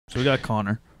So we got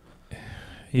Connor.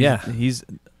 He's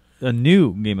a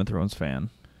new Game of Thrones fan.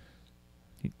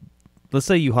 Let's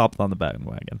say you hopped on the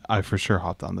bandwagon. I for sure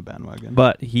hopped on the bandwagon.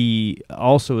 But he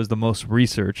also is the most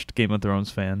researched Game of Thrones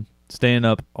fan, staying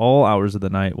up all hours of the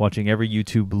night, watching every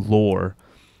YouTube lore.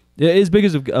 As big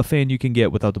as a fan you can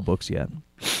get without the books yet.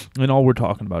 And all we're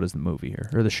talking about is the movie here,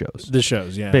 or the shows. The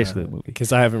shows, yeah. Basically the movie.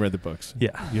 Because I haven't read the books.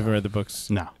 Yeah. You haven't read the books?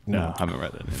 No, I haven't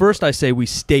read it. First, I say we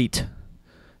state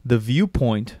the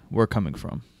viewpoint we're coming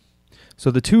from.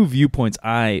 So the two viewpoints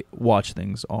I watch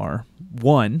things are,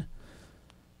 one,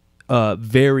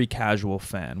 very casual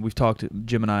fan. We've talked,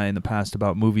 Jim and I, in the past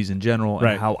about movies in general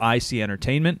and how I see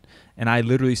entertainment, and I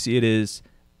literally see it as,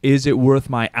 is it worth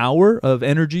my hour of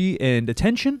energy and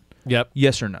attention? Yep.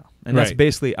 Yes or no. And that's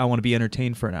basically, I want to be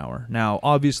entertained for an hour. Now,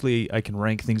 obviously, I can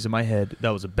rank things in my head. That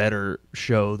was a better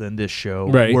show than this show.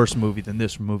 Worse movie than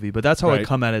this movie. But that's how I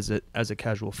come at it as a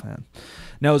casual fan.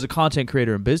 Now, as a content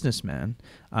creator and businessman,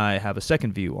 I have a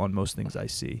second view on most things I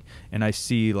see. And I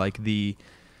see like the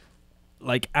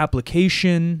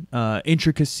application,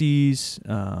 intricacies,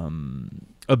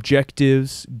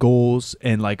 objectives, goals,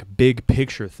 and like big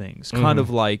picture things. Kind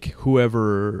of like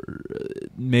whoever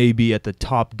may be at the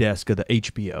top desk of the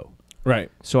HBO.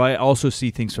 Right. So I also see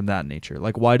things from that nature.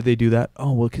 Like, why do they do that?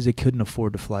 Oh, well, because they couldn't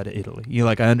afford to fly to Italy. You know,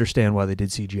 like, I understand why they did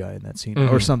CGI in that scene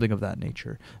or something of that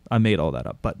nature. I made all that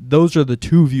up. But those are the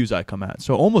two views I come at.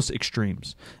 So almost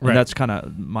extremes. And that's kind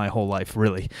of my whole life,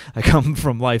 really. I come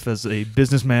from life as a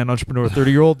businessman, entrepreneur,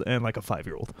 30-year-old, and like a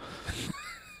 5-year-old.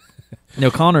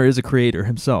 Now, Connor is a creator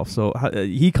himself, so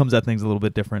he comes at things a little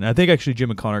bit different. I think actually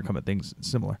Jim and Connor come at things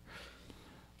similar.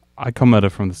 I come at it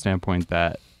from the standpoint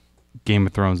that Game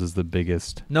of Thrones is the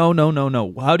biggest. No.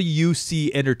 How do you see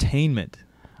entertainment?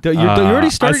 You already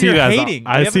started your hating. You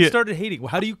haven't started hating.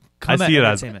 How do you come at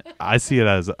entertainment? I see it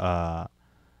as a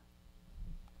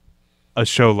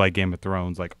show like Game of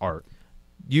Thrones, like art.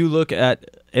 You look at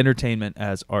entertainment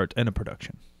as art and a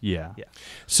production. Yeah.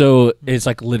 So it's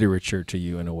like literature to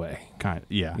you in a way. Kind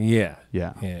of, yeah.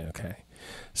 Yeah, okay.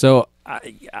 So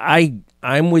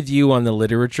I'm with you on the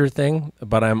literature thing,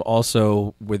 but I'm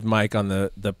also with Mike on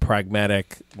the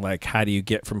pragmatic, like, how do you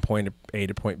get from point A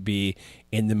to point B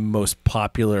in the most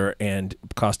popular and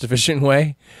cost efficient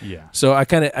way? Yeah. So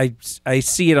I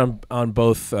see it on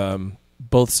both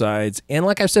sides, and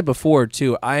like I've said before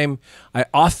too, I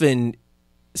often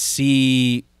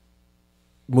see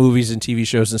movies and TV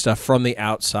shows and stuff from the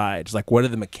outside. It's like, what are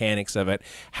the mechanics of it?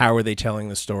 How are they telling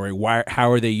the story? How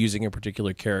are they using a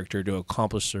particular character to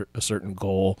accomplish a certain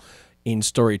goal in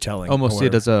storytelling? Almost see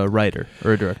it as a writer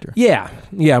or a director. Yeah,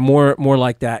 more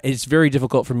like that. It's very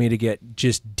difficult for me to get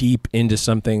just deep into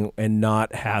something and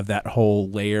not have that whole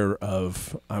layer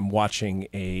of I'm watching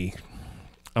an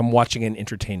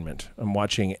entertainment. I'm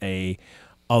watching a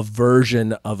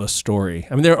version of a story.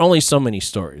 I mean, there are only so many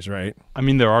stories, right? I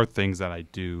mean, there are things that I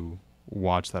do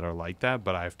watch that are like that,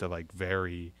 but I have to like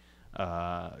very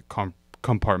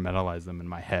compartmentalize them in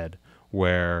my head,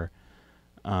 where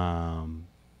like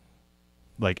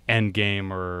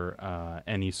Endgame or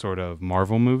any sort of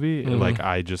Marvel movie, like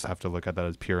I just have to look at that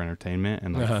as pure entertainment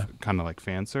and like kind of like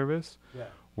fan service. Yeah.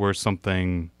 Where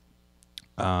something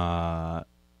more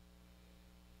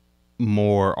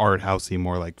art housey,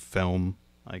 more like film,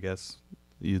 I guess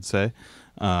you'd say.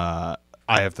 I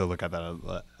have to look at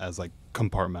that as like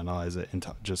compartmentalize it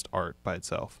into just art by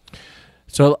itself.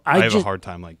 So I have a hard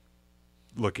time like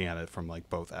looking at it from like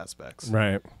both aspects.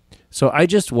 Right. So I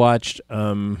just watched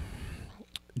John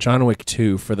Wick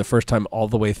 2 for the first time all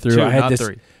the way through. 2, I had not this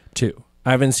 3. 2.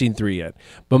 I haven't seen 3 yet.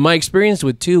 But my experience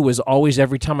with 2 was always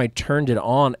every time I turned it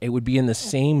on, it would be in the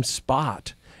same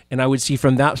spot. And I would see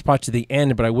from that spot to the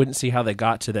end, but I wouldn't see how they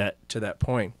got to that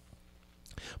point.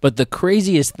 But the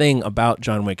craziest thing about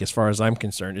John Wick, as far as I'm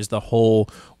concerned, is the whole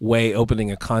way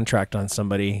opening a contract on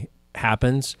somebody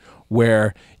happens,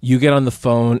 where you get on the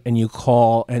phone and you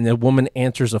call, and the woman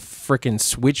answers a frickin'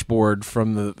 switchboard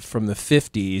from the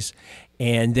 50s,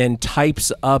 and then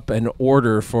types up an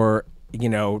order for, you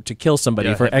know, to kill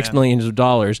somebody for X millions of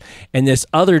dollars, and this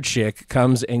other chick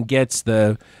comes and gets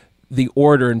the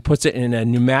order and puts it in a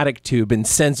pneumatic tube and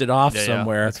sends it off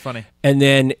somewhere. That's funny. And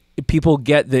then people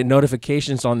get the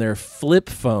notifications on their flip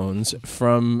phones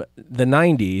from the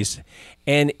 90s,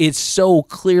 and it's so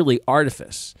clearly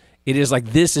artifice. It is like,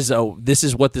 this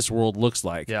is what this world looks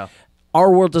like. Yeah.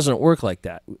 Our world doesn't work like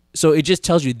that. So it just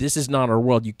tells you this is not our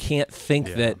world. You can't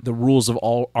think that the rules of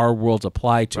all our worlds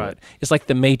apply to it. It's like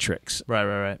the Matrix.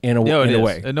 Right. In a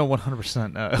way. No,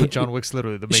 100%. John Wick's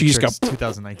literally the Matrix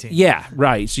 2019. Yeah,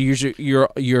 right. So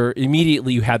you're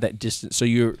immediately you have that distance.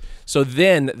 So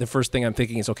then the first thing I'm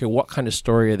thinking is, okay, what kind of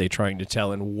story are they trying to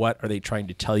tell, and what are they trying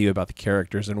to tell you about the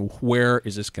characters, and where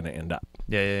is this going to end up?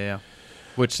 Yeah.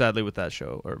 Which sadly with that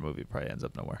show or movie probably ends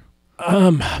up nowhere.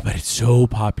 But it's so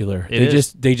popular.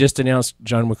 They just announced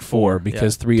John Wick 4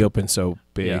 because 3 opened so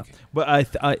big. Yeah.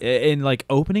 But and like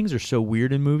openings are so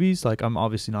weird in movies. Like I'm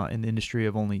obviously not in the industry.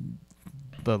 I've only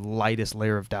the lightest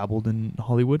layer of dabbled in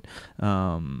Hollywood.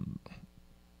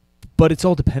 But it's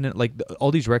all dependent. Like all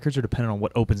these records are dependent on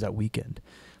what opens that weekend.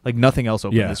 Like nothing else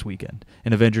opened this weekend.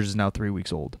 And Avengers is now 3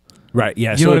 weeks old. Right,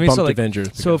 yeah. You know what I mean? So, like, Avengers.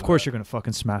 So of course you're gonna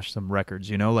fucking smash some records,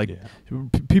 you know? Like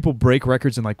people break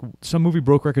records, and like some movie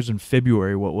broke records in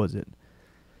February. What was it?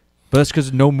 But that's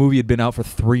because no movie had been out for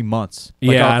 3 months.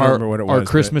 Like I don't remember what it was. Our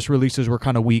Christmas releases were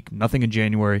kind of weak. Nothing in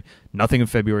January. Nothing in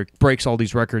February. Breaks all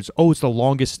these records. Oh, it's the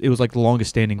longest. It was like the longest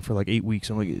standing for like 8 weeks.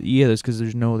 I'm like, yeah, that's because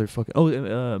there's no other fucking.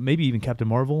 Oh, maybe even Captain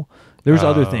Marvel. There's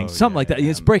other things, something like that.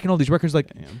 It's breaking all these records.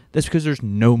 Like that's because there's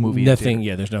no movie. Nothing.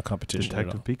 Yeah, there's no competition.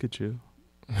 Detective Pikachu.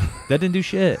 That didn't do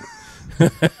shit.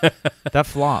 That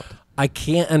flopped. I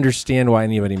can't understand why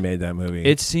anybody made that movie.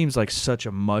 It seems like such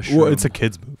a mushroom. Well, it's a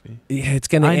kids movie. Yeah, it's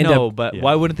gonna end up. But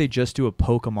why wouldn't they just do a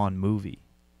Pokemon movie?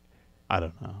 I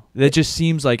don't know. That just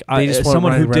seems like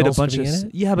someone who did a bunch of.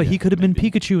 Yeah, but he could have been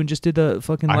Pikachu and just did the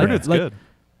fucking. I heard it's good.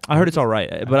 I heard it's all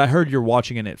right, but I heard you're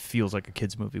watching and it feels like a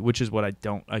kids movie, which is what I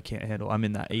can't handle. I'm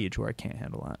in that age where I can't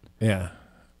handle that. Yeah.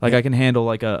 Like I can handle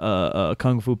like a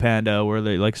Kung Fu Panda where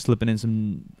they like slipping in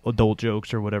some adult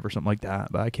jokes or whatever, something like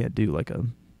that. But I can't do like a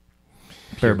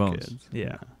bare bones. Kids.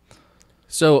 Yeah.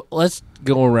 So let's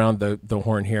go around the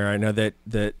horn here. I know that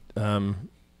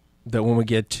when we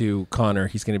get to Connor,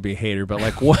 he's going to be a hater. But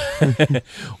like,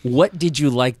 what did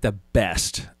you like the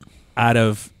best out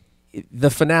of the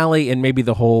finale and maybe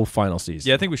the whole final season?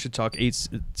 Yeah, I think we should talk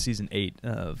season 8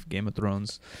 of Game of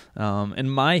Thrones. In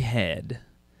my head.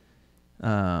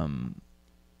 And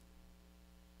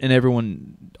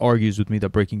everyone argues with me that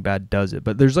Breaking Bad does it,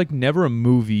 but there's like never a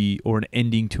movie or an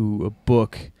ending to a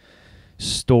book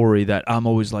story that I'm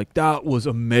always like, that was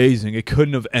amazing. It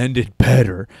couldn't have ended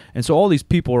better. And so all these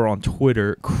people are on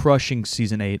Twitter crushing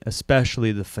season 8,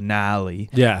 especially the finale.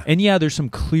 Yeah. And yeah, there's some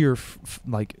clear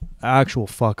like actual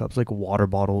fuck ups, like water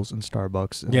bottles and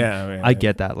Starbucks. And I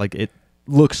get that. Like it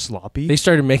looks sloppy. They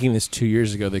started making this 2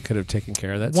 years ago. They could have taken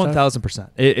care of that 1,000%.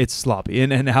 It's sloppy.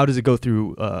 And how does it go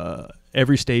through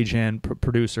every stagehand,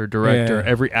 producer, director,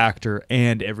 every actor,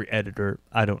 and every editor?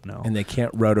 I don't know. And they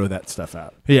can't roto that stuff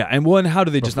out. Yeah, and how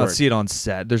do they just not see it on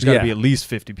set? There's got to be at least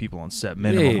 50 people on set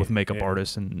minimum with makeup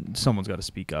artists, and someone's got to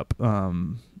speak up.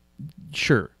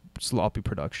 Sure, sloppy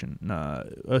production,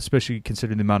 especially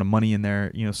considering the amount of money in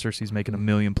there. You know, Cersei's making $1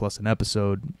 million plus an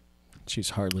episode.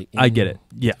 She's hardly in I get it.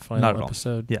 Yeah, final not at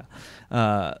episode. All.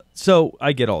 Yeah. So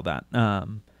I get all that.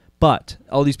 But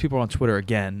all these people on Twitter,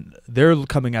 again, they're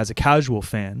coming as a casual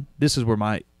fan. This is where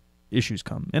my issues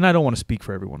come. And I don't want to speak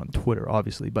for everyone on Twitter,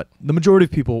 obviously, but the majority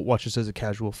of people watch this as a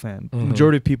casual fan. The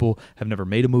majority of people have never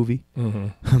made a movie.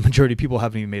 The majority of people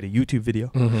haven't even made a YouTube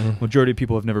video. Majority of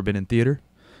people have never been in theater.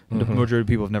 The majority of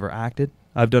people have never acted.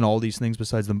 I've done all these things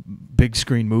besides the big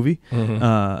screen movie.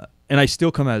 And I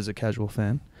still come as a casual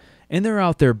fan. And they're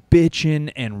out there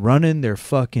bitching and running their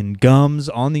fucking gums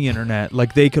on the internet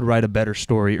like they could write a better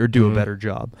story or do a better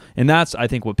job. And that's, I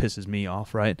think, what pisses me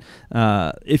off, right?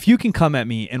 If you can come at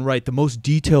me and write the most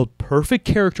detailed, perfect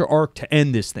character arc to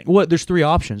end this thing. Well, there's 3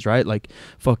 options, right? Like,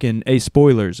 fucking,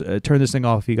 spoilers. Turn this thing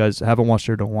off if you guys haven't watched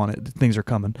it or don't want it. Things are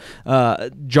coming.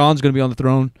 John's going to be on the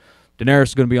throne. Daenerys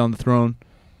is going to be on the throne.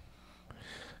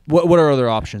 What are other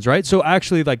options, right? So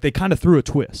actually, like, they kind of threw a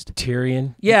twist.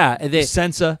 Tyrion. Yeah.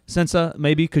 Sansa,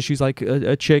 maybe, because she's like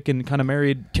a chick and kind of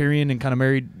married Tyrion and kind of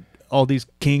married all these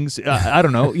kings. I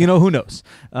don't know. You know, who knows?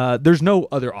 There's no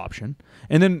other option.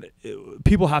 And then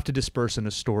people have to disperse in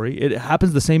a story. It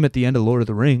happens the same at the end of Lord of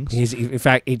the Rings. In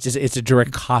fact, it's a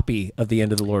direct copy of the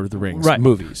end of the Lord of the Rings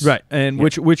movies. Right. And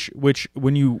which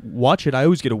when you watch it, I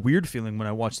always get a weird feeling when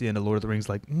I watch the end of Lord of the Rings,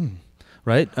 like,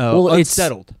 right? Well,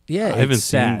 unsettled. Yeah, I haven't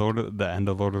seen the end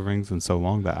of Lord of the Rings in so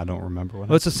long that I don't remember what.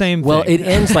 Well, it's the same. Well, thing. it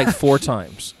ends like 4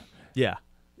 times. Yeah.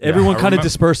 Everyone kind of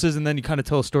disperses, and then you kind of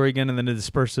tell a story again, and then it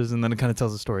disperses, and then it kind of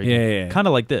tells a story again. Yeah. Kind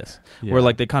of like this, where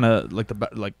like they kind of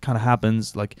kind of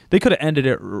happens. Like they could have ended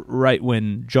it right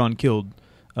when Jon killed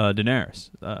Daenerys.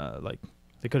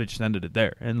 They could have just ended it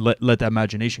there and let that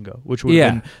imagination go, which would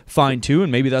Yeah. have been fine too,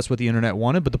 and maybe that's what the internet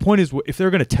wanted. But the point is, if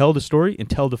they're going to tell the story and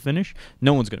tell the finish,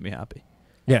 no one's going to be happy.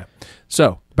 Yeah.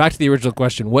 So back to the original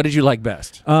question. What did you like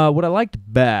best? What I liked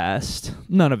best,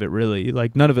 none of it really.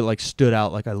 Like none of it like stood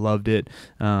out. Like I loved it.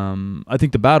 I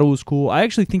think the battle was cool. I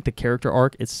actually think the character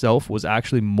arc itself was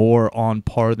actually more on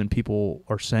par than people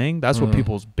are saying. That's what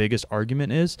people's biggest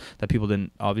argument is. That people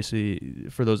didn't, obviously,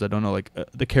 for those that don't know, like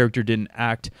the character didn't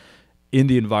act in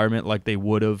the environment like they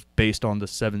would have based on the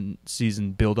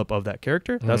 7-season buildup of that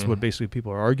character. That's what basically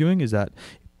people are arguing, is that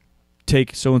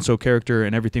take so-and-so character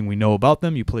and everything we know about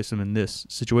them, you place them in this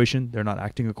situation, they're not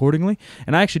acting accordingly.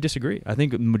 And I actually disagree. I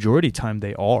think the majority of the time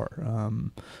they are.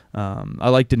 I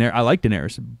like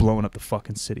Daenerys blowing up the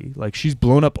fucking city. Like, she's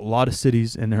blown up a lot of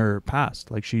cities in her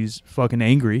past. Like, she's fucking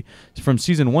angry. From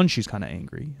season 1, she's kind of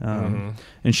angry. And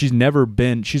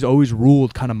she's always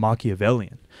ruled kind of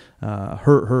Machiavellian.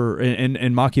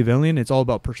 And Machiavellian, it's all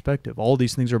about perspective. All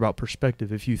these things are about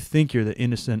perspective. If you think you're the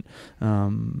innocent,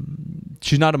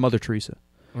 she's not a Mother Teresa.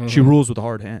 She rules with a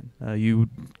hard hand. You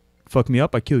fuck me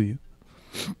up, I kill you.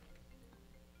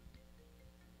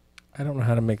 I don't know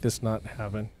how to make this not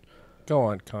happen. Go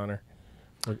on, Connor.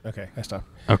 Okay, I stop.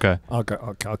 Okay. I'll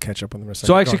catch up on them in a second.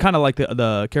 So I actually kind of like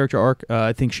the character arc.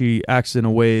 I think she acts in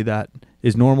a way that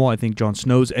is normal. I think Jon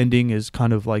Snow's ending is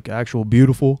kind of like actual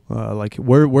beautiful. Like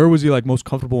where was he like most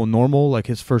comfortable and normal? Like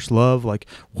his first love. Like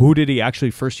who did he actually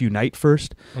first unite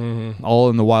first? All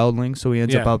in the wildlings. So he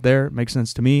ends up out there. Makes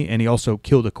sense to me. And he also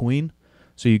killed a queen.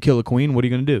 So you kill a queen, what are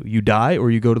you gonna do? You die or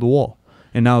you go to the wall.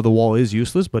 And now the wall is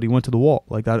useless, but he went to the wall.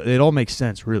 Like that, it all makes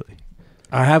sense, really.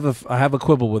 I have a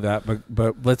quibble with that,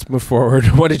 but let's move forward.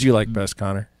 What did you like best,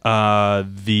 Connor? Of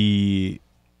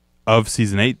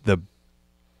season 8, the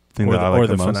thing that I like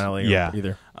the most, finale, yeah,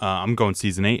 either. I'm going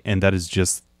season 8, and that is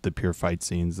just the pure fight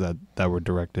scenes that were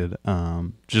directed.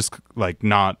 Just like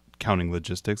not counting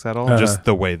logistics at all, just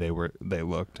the way they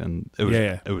looked, and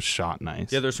it was shot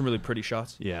nice. Yeah, there's some really pretty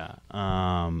shots. Yeah,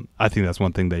 I think that's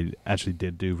one thing they actually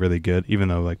did do really good, even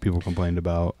though like people complained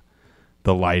about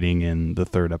the lighting in the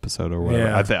 3rd episode or whatever.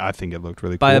 Yeah. I think it looked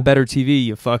really cool. Buy a better TV,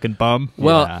 you fucking bum.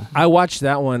 Well, Yeah. I watched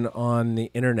that one on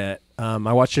the internet. I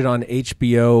watched it on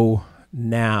HBO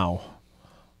Now.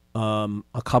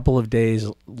 A couple of days.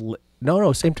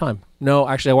 No, same time. No,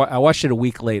 actually, I watched it a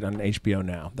week late on HBO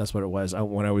Now. That's what it was.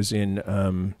 When I was in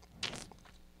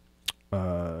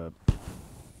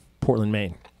Portland,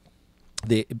 Maine.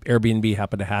 The Airbnb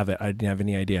happened to have it. I didn't have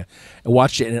any idea. I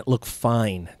watched it and it looked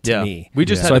fine to me. We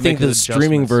just had so to I think make the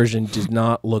streaming adjustments. version did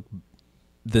not look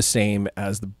the same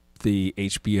as the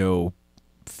HBO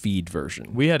feed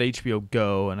version. We had HBO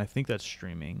Go, and I think that's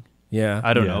streaming. Yeah,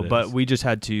 I don't Yeah, know, it but is. we just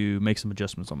had to make some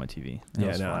adjustments on my TV. It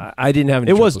was fun. I didn't have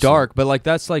any It was trouble dark, but like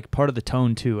that's like part of the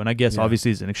tone too. And I guess Yeah. obviously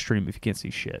it's an extreme if you can't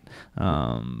see shit.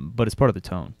 But it's part of the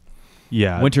tone.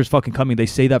 Yeah, Winter's fucking coming. They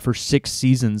say that for 6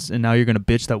 seasons, and now you're gonna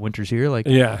bitch that winter's here. Like,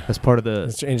 Yeah, that's part of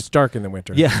the. it's dark in the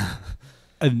winter. Yeah,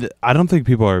 And I don't think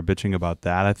people are bitching about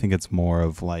that. I think it's more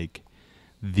of like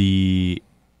the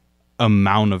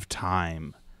amount of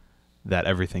time that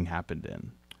everything happened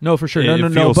in. no, for sure. It No.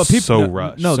 feels But people, so no,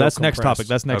 rushed. no, So that's next compressed. topic.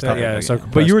 That's next Okay. topic. Yeah, so But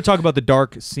compressed. you were talking about the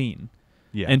dark scene,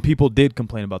 Yeah, and people did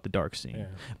complain about the dark scene. Yeah.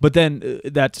 But then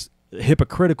that's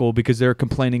hypocritical because they're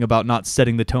complaining about not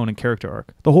setting the tone and character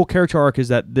arc. The whole character arc is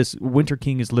that this Winter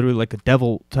King is literally like a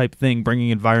devil type thing, bringing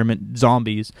environment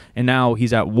zombies, and now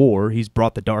he's at war. He's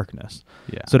brought the darkness.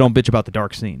 yeah. So don't bitch about the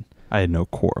dark scene. I had no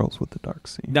quarrels with the dark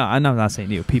scene. No, I'm not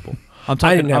saying you. People. I'm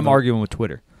I didn't talking. have I'm a- arguing with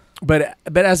Twitter. But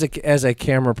as a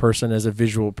camera person, as a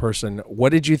visual person,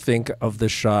 what did you think of the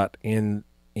shot in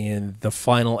the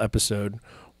final episode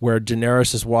where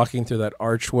Daenerys is walking through that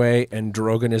archway and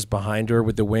Drogon is behind her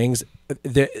with the wings?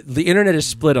 The internet is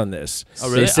split on this. Oh,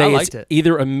 really? They say I liked it's it.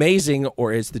 either amazing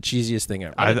or it's the cheesiest thing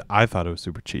ever. I thought it was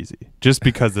super cheesy, just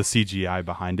because the CGI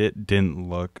behind it didn't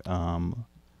look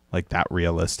like that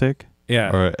realistic. Yeah.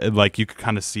 Or like you could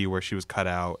kind of see where she was cut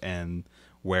out and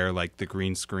where like the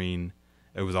green screen,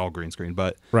 it was all green screen,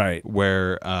 but Right.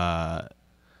 where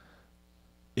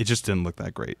it just didn't look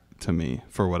that great to me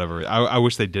for whatever. I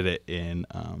wish they did it in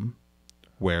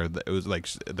where it was like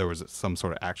there was some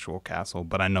sort of actual castle,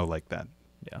 but I know like that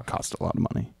cost a lot of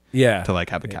money Yeah. to like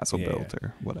have a castle Yeah, built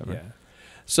or whatever. Yeah.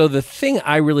 So the thing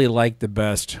I really liked the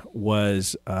best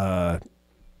was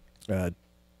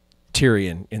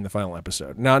Tyrion in the final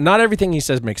episode. Now, not everything he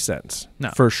says makes sense, No.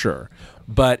 for sure.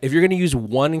 But if you're going to use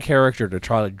one character to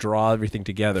try to draw everything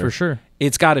together, For sure.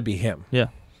 it's got to be him. Yeah.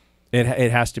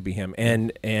 It has to be him.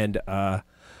 And Yeah,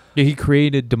 he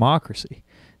created democracy.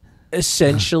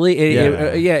 essentially,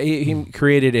 he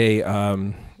created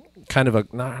a kind of a I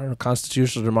don't know,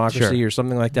 constitutional democracy Sure. or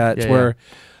something like that. It's Yeah, where,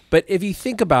 yeah. but if you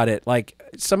think about it, like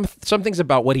some things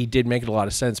about what he did make it a lot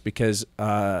of sense because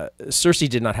Cersei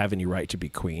did not have any right to be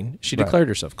queen. She Right. declared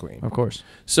herself queen. Of course.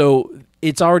 So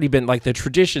it's already been like the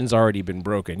tradition's already been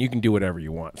broken. You can do whatever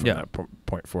you want from Yeah. that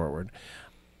point forward.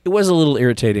 It was a little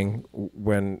irritating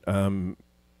when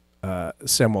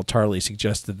Samuel Tarly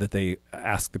suggested that they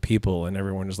ask the people, and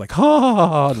everyone was like,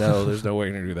 "Ha, no, there's no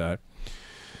way to do that."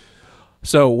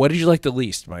 So, what did you like the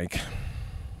least, Mike?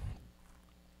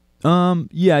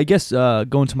 Yeah, I guess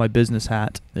going to my business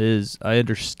hat is I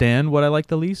understand what I like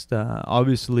the least.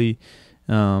 Obviously,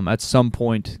 at some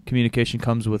point, communication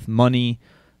comes with money,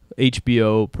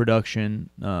 HBO production,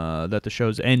 that the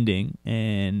show's ending,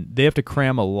 and they have to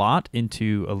cram a lot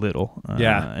into a little.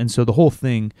 Yeah. And so the whole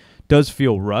thing does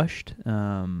feel rushed.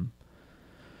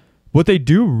 What they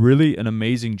do really an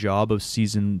amazing job of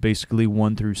season basically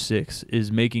 1 through 6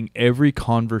 is making every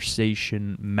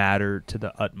conversation matter to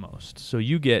the utmost. So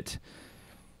you get,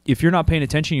 if you're not paying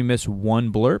attention, you miss one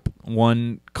blurb,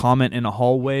 one comment in a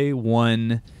hallway,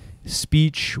 one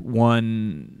speech,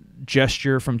 one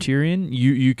gesture from Tyrion.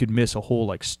 You could miss a whole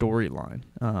like storyline,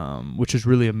 which is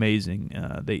really amazing.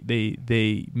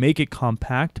 They make it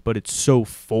compact, but it's so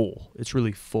full. It's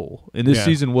really full. And this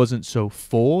season wasn't so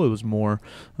full. It was more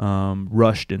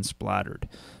rushed and splattered.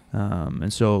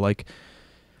 And so like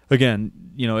again,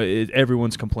 you know,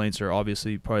 everyone's complaints are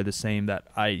obviously probably the same that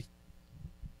I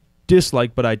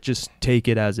dislike, but I just take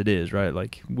it as it is, right?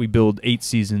 Like we build 8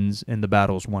 seasons and the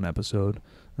battle's 1 episode.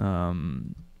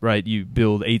 Right, you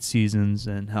build 8 seasons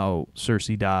and how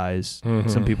Cersei dies. Mm-hmm.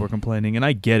 Some people are complaining, and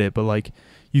I get it, but like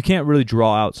you can't really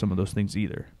draw out some of those things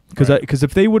either. Because Right.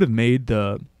 if they would have made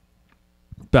the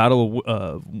Battle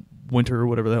of Winter or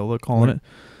whatever the hell they're calling it,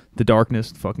 the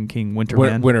Darkness, fucking King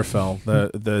Winterman. Winterfell,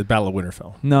 the Battle of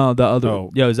Winterfell. No, the other.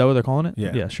 Oh. Yeah, is that what they're calling it?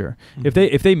 Yeah. Sure.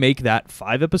 If they make that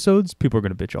 5 episodes, people are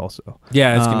gonna bitch also.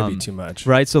 Yeah, it's going to be too much.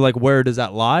 Right. So like, where does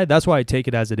that lie? That's why I take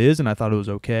it as it is, and I thought it was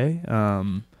okay.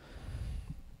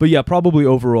 But yeah, probably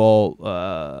overall,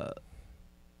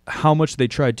 how much they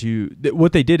tried to.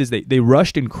 What they did is they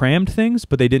rushed and crammed things,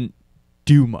 but they didn't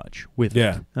do much with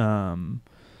Yeah. it.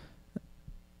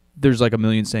 There's like a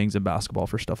million sayings in basketball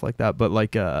for stuff like that, but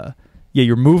like, yeah,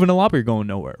 you're moving a lot, but you're going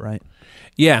nowhere, right?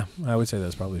 Yeah, I would say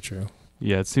that's probably true.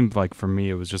 Yeah, it seemed like for me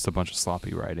it was just a bunch of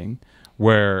sloppy writing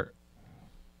where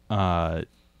the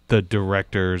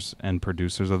directors and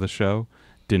producers of the show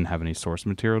didn't have any source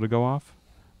material to go off,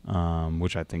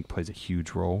 which I think plays a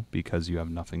huge role because you have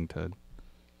nothing to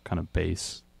kind of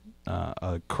base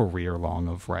a career long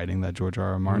of writing that George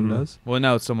R. R. Martin does. Well,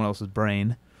 now it's someone else's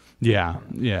brain. Yeah,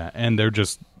 and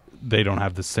they don't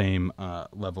have the same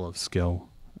level of skill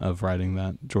of writing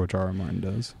that George R. R. Martin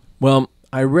does. Well,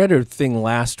 I read a thing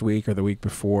last week or the week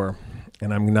before,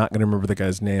 and I'm not going to remember the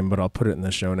guy's name, but I'll put it in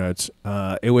the show notes.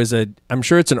 I'm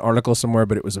sure it's an article somewhere,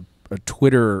 but it was a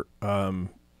Twitter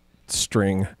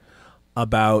string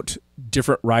about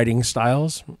different writing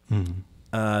styles.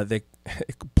 The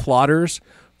plotters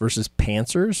versus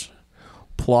pantsers.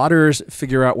 Plotters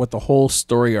figure out what the whole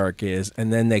story arc is,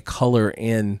 and then they color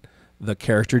in the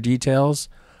character details.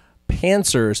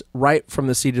 Pantsers write from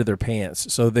the seat of their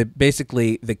pants. So they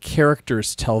basically, the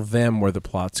characters tell them where the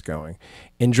plot's going.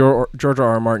 And George R.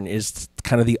 R. Martin is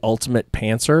kind of the ultimate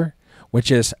pantser,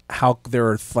 which is how there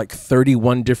are like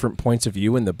 31 different points of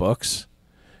view in the books.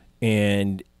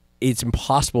 And it's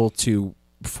impossible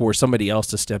for somebody else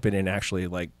to step in and actually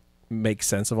like make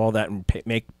sense of all that and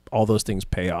make all those things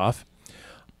pay off.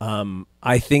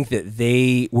 I think that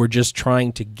they were just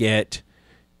trying to get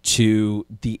to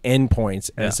the endpoints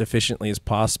as efficiently as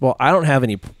possible. I don't have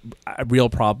any real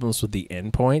problems with the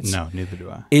endpoints. No, neither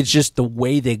do I. It's just the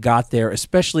way they got there,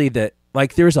 especially that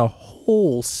like there's a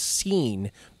whole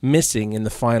scene missing in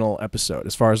the final episode,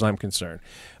 as far as I'm concerned,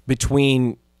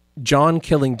 between Jon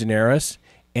killing Daenerys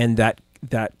and that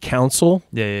council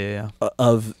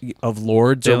of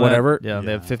lords or whatever. They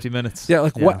have 50 minutes. Yeah,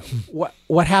 like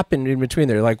what happened in between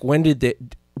there? Like when did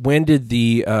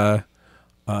the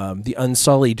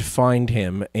Unsullied find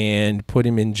him and put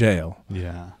him in jail?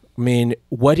 Yeah. I mean,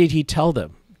 what did he tell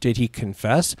them? Did he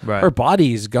confess? Right. Her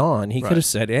body is gone. He could have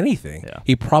said anything. Yeah.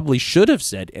 He probably should have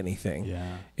said anything.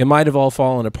 Yeah. It might have all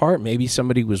fallen apart. Maybe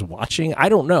somebody was watching. I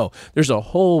don't know. There's a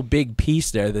whole big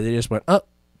piece there that they just went, oh,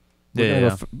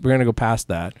 we're gonna go past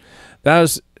that. That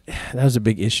was a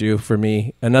big issue for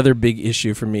me. Another big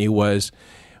issue for me was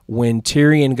when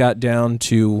Tyrion got down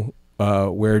to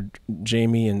where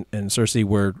Jaime and Cersei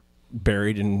were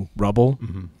buried in rubble.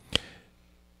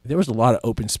 there was a lot of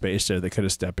open space there they could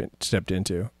have stepped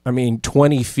into. I mean,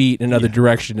 20 feet in another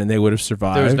direction and they would have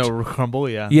survived. There was no crumble.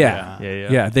 Yeah.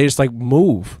 Yeah. They just like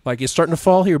move. Like it's starting to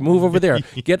fall here. Move over there.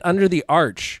 Get under the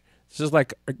arch. This is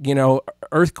like, you know,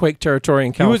 earthquake territory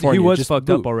in California. He was just fucked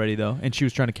up already though, and she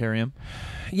was trying to carry him.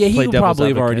 Yeah, he Play would devil's probably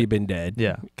have advocate. already been dead.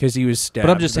 Yeah, because he was stabbed.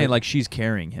 but I'm just saying, like, she's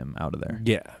carrying him out of there.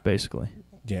 Yeah, basically.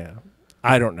 yeah.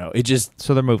 I don't know. It just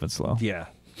So they're moving slow. yeah.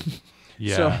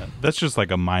 Yeah, So- that's just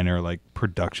like a minor like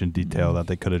production detail that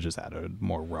they could have just added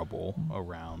more rubble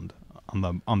around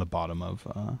on the bottom of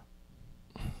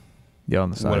Yeah,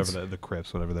 on the sides. whatever the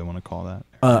crypts, whatever they want to call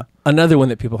that. Another one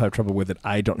that people have trouble with that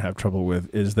I don't have trouble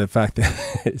with is the fact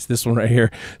that it's this one right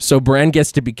here. So Bran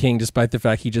gets to be king despite the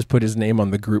fact he just put his name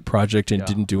on the group project and Yeah.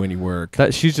 didn't do any work.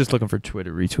 That she's just looking for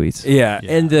Twitter retweets. Yeah,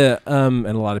 Yeah. and and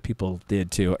a lot of people did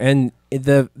too. And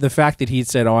the fact that he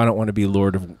said, "Oh, I don't want to be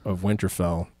Lord of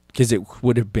Winterfell," because it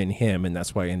would have been him, and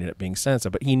that's why it ended up being Sansa.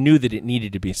 But he knew that it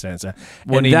needed to be Sansa.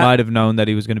 When And he that- might have known that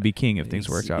he was going to be king if things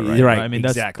worked out right. Right, I mean,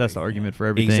 that's exactly. the argument for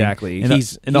everything. Exactly. And,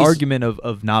 He's the argument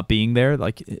of not being there,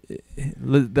 like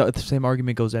the same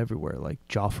argument goes everywhere. Like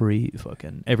Joffrey,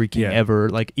 fucking every king Yeah. ever.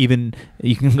 Like even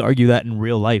you can argue that in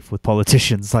real life with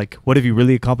politicians. Like, what have you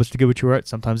really accomplished to get what you were at?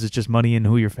 Sometimes it's just money and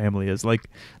who your family is. Like,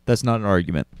 that's not an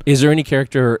argument. Is there any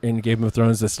character in Game of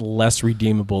Thrones that's less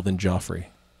redeemable than Joffrey?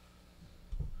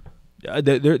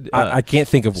 I can't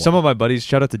think of one. Some of my buddies,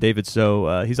 shout out to David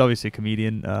So, he's obviously a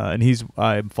comedian, and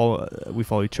we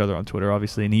follow each other on Twitter,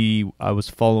 obviously, and I was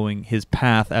following his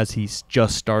path as he's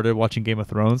just started watching Game of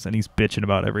Thrones, and he's bitching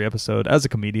about every episode, as a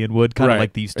comedian would, kind of Right.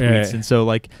 like these tweets, Yeah. and so,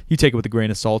 like, you take it with a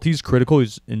grain of salt. He's critical,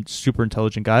 he's a super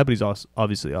intelligent guy, but he's also,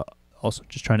 obviously also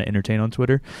just trying to entertain on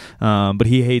Twitter. But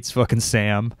he hates fucking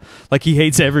Sam. Like, he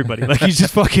hates everybody. Like, he's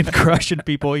just fucking crushing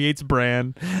people. He hates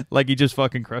Bran. Like, he just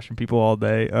fucking crushing people all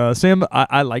day. Sam,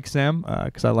 I like Sam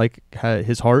because I like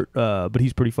his heart, but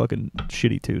he's pretty fucking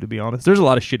shitty too, to be honest. There's a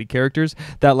lot of shitty characters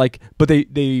that, like, but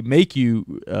they make you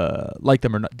like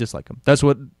them or not dislike them. That's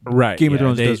what Right, Game of yeah,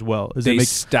 Thrones they- does well. Is they it makes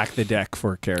stack the deck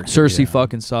for a character. Cersea Yeah.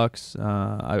 fucking sucks.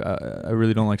 I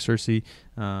really don't like Cersei.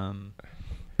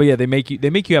 But yeah, they make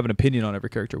you have an opinion on every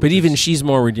character. But which even is- she's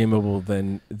more redeemable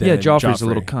than Yeah, Joffrey's a Joffrey.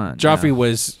 little cunt, Joffrey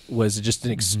yeah. was just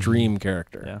an extreme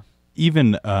character. yeah.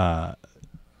 Even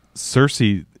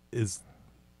Cersei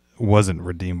wasn't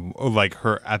redeemable. Like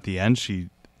her at the end, she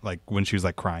like when she was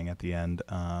like crying at the end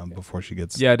before she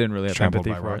gets Yeah, I didn't really have trampled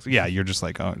empathy by for rocks. it. Yeah, you're just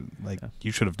like, oh, like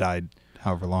you should have died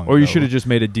however long. Or you ago. should have just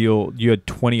made a deal. You had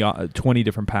 20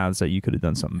 different paths that you could have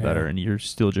done something Yeah. better, and you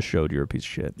still just showed you're a piece of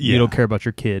shit. Yeah. You don't care about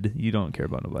your kid. You don't care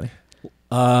about nobody.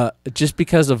 Just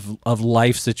because of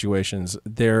life situations,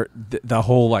 the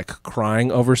whole like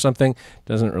crying over something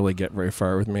doesn't really get very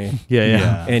far with me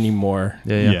Yeah. anymore.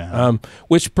 Yeah.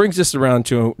 Which brings us around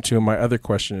to my other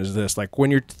question is this: like when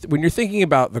you're thinking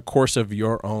about the course of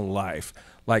your own life,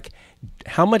 like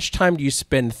how much time do you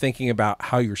spend thinking about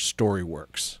how your story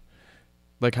works,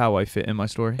 Like how I fit in my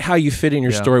story. how you fit in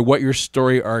your Yeah. story, what your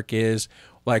story arc is,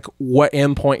 like what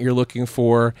endpoint you're looking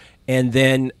for, and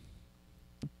then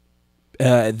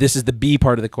this is the B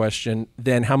part of the question.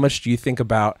 Then, how much do you think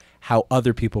about how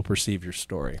other people perceive your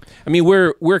story? I mean,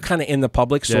 we're kind of in the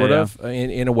public, sort Yeah. of,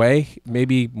 in a way,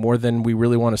 maybe more than we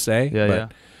really want to say. Yeah, but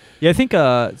yeah. I think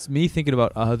it's me thinking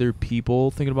about other people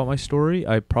thinking about my story.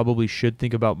 I probably should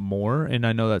think about more, and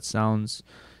I know that sounds,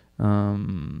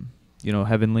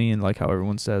 heavenly, and like how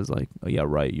everyone says, like, oh, yeah,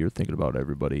 right, you're thinking about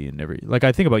everybody and like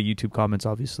I think about YouTube comments,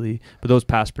 obviously, but those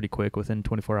pass pretty quick within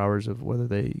 24 hours of whether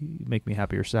they make me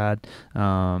happy or sad.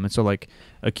 And so like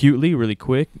acutely, really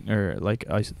quick, or like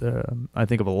I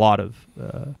think of a lot of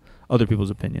other people's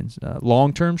opinions.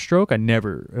 Long-term stroke, I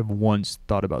never have once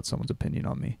thought about someone's opinion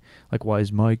on me. Like, why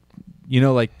is Mike,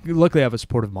 like, luckily I have a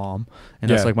supportive mom,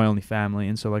 and that's Yeah. like my only family,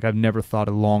 and so like I've never thought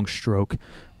a long stroke,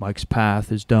 Mike's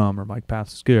path is dumb, or Mike's path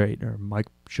is great, or Mike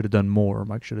should have done more, or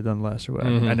Mike should have done less, or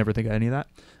whatever. Mhm. I never think of any of that.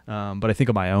 But I think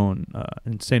of my own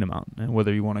insane amount, and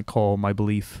whether you want to call my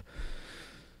belief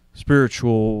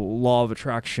spiritual, law of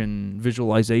attraction,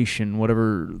 visualization,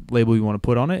 whatever label you want to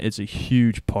put on it, it's a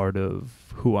huge part of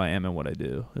who I am and what I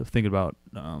do. Thinking about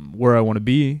where I want to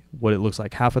be, what it looks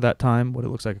like half of that time, what it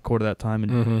looks like a quarter of that time,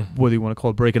 and Mhm. whether you want to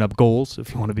call it breaking up goals,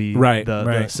 if you want to be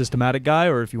the systematic guy,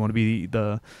 or if you want to be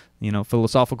the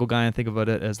philosophical guy and think about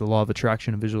it as the law of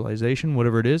attraction and visualization,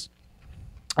 whatever it is.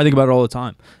 I think about it all the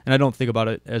time, and I don't think about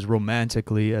it as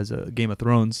romantically as a Game of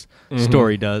Thrones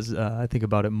story does. I think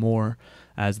about it more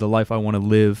as the life I want to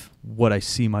live, what I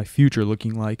see my future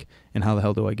looking like, and how the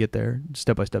hell do I get there,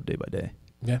 step by step, day by day.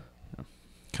 Yeah.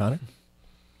 Connor?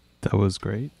 That was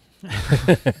great.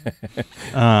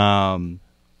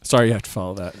 Sorry you have to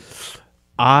follow that.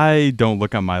 I don't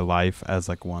look at my life as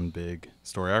like one big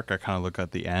story arc. I kind of look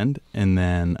at the end and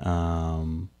then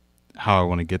how I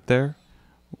want to get there.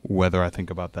 Whether I think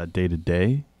about that day to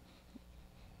day,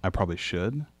 I probably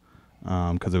should,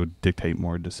 because it would dictate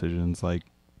more decisions like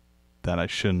that. I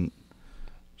shouldn't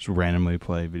just randomly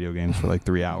play video games for like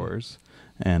 3 hours,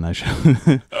 and I should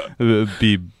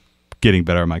be getting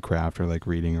better at my craft or like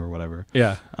reading or whatever.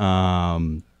 Yeah.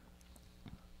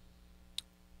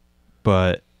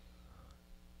 But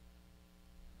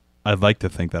I'd like to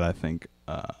think that I think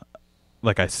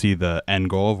like I see the end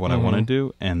goal of what I want to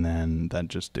do, and then that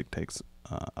just dictates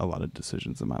a lot of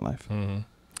decisions in my life.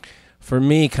 For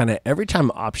me, kind of every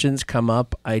time options come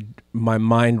up, my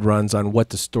mind runs on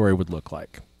what the story would look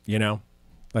like. You know,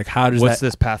 like how does What's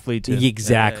this path lead to?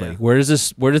 Exactly. Yeah. Where does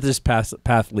this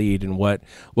path lead, and what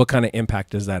kind of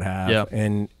impact does that have? Yeah.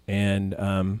 And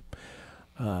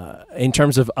in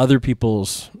terms of other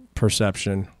people's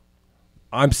perception,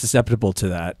 I'm susceptible to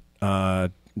that.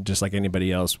 Just like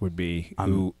anybody else would be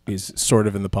who is sort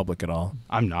of in the public at all.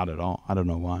 I'm not at all. I don't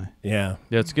know why. Yeah.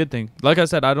 Yeah, it's a good thing. Like I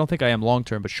said, I don't think I am long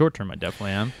term, but short term I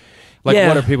definitely am. Like, Yeah.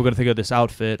 what are people going to think of this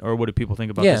outfit, or what do people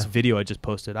think about Yeah. this video I just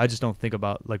posted? I just don't think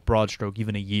about, like, broad stroke,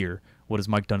 even a year. What has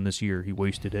Mike done this year? He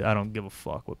wasted it. I don't give a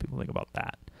fuck what people think about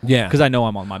that. Yeah. Because I know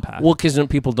I'm on my path. Well, because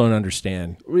people don't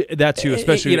understand. That too,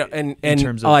 especially and in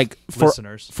terms of like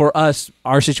listeners. For us,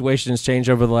 our situation has changed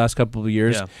over the last couple of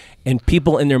years, Yeah. and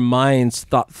people in their minds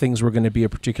thought things were going to be a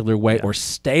particular way or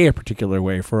stay a particular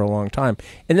way for a long time,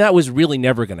 and that was really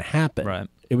never going to happen. Right.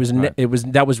 It was Right.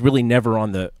 that was really never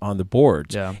on the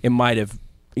boards. Yeah. It might have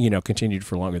continued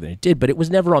for longer than it did, but it was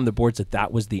never on the boards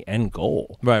that was the end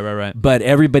goal. Right. But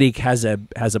everybody has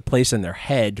a place in their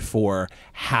head for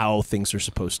how things are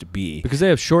supposed to be. Because they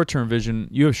have short-term vision.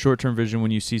 You have short-term vision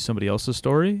when you see somebody else's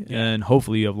story, and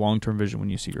hopefully you have long-term vision when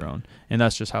you see your own. And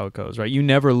that's just how it goes, right? You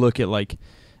never look at, like,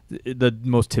 the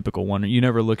most typical one. You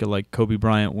never look at, like, Kobe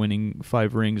Bryant winning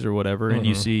 5 rings or whatever, and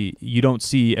you don't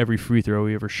see every free throw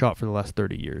he ever shot for the last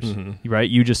 30 years, right?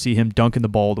 You just see him dunking the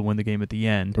ball to win the game at the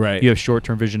end. Right. You have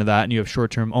short-term vision of that, and you have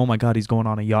short-term, oh my God, he's going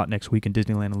on a yacht next week in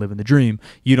Disneyland and living the dream.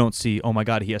 You don't see, oh my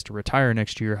God, he has to retire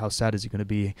next year. How sad is he going to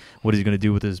be? What is he going to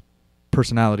do with his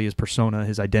personality, his persona,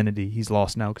 his identity? He's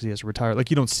lost now because he has to retire. Like,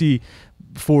 you don't see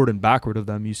forward and backward of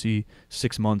them. You see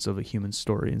 6 months of a human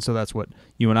story, and so that's what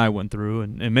you and I went through,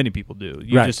 and many people do.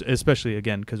 You just, especially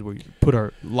again, because we put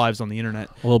our lives on the internet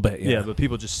A little bit, yeah. but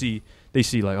people just see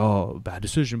like, oh, bad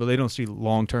decision, but they don't see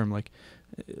long term. Like,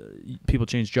 people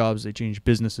change jobs, they change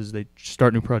businesses, they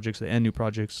start new projects, they end new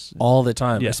projects all the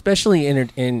time, Yeah. especially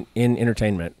in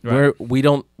entertainment. Right.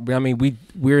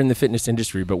 We're in the fitness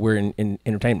industry, but we're in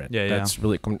entertainment. Yeah. That's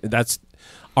really that's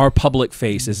our public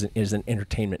face is an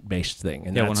entertainment based thing,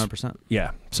 and Yeah, that's 100%.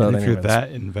 Yeah. So And if you're anyways.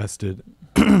 that invested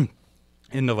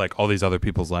into like all these other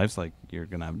people's lives, like you're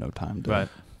gonna have no time to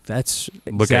That's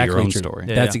look at your exactly own true. story.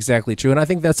 Yeah. That's exactly true, and I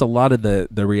think that's a lot of the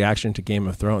reaction to Game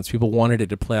of Thrones. People wanted it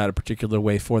to play out a particular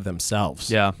way for themselves.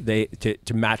 Yeah. they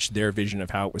to match their vision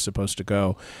of how it was supposed to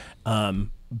go.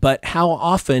 But how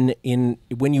often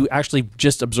when you actually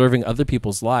just observing other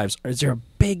people's lives, is there a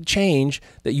big change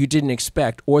that you didn't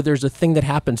expect, or there's a thing that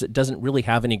happens that doesn't really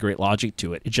have any great logic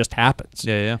to it? It just happens.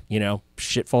 Yeah.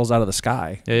 Shit falls out of the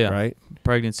sky. Yeah. Right.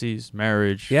 Pregnancies,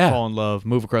 marriage, Yeah. fall in love,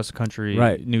 move across the country,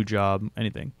 Right. new job,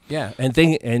 anything. Yeah, and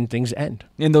things end.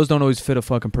 And those don't always fit a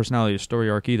fucking personality or story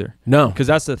arc either. No, Because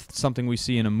that's something we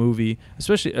see in a movie,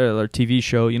 especially or TV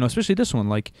show. Especially this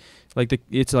one.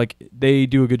 It's like they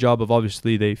do a good job of,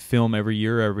 obviously they film every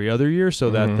year, every other year, so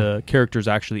that the characters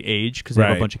actually age, because they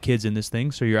have Right. a bunch of kids in this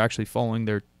thing. So you're actually following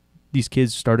these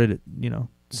kids started at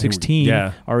 16.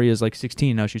 Yeah. Arya's like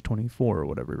 16 now, she's 24 or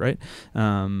whatever, right?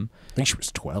 I think she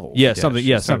was 12. Yeah, something.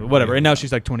 Yeah, she's something. not Whatever. really And now young.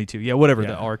 she's like 22. Yeah, whatever the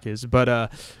Yeah. arc is. But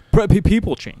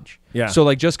people change. Yeah. So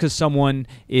like, just because someone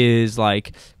is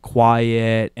like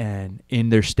quiet and in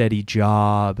their steady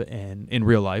job and in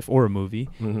real life or a movie,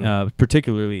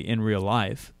 particularly in real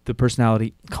life, the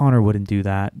personality, Connor wouldn't do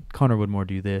that. Connor would more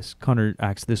do this. Connor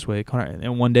acts this way.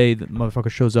 And one day the motherfucker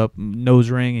shows up, nose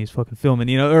ring, he's fucking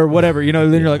filming, or whatever,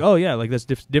 then you're like, oh yeah, like that's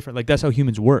different. Like that's how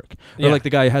humans work. Or Yeah. like the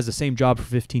guy who has the same job for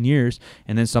 15 years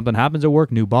and then something happens at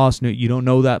work, new boss, you don't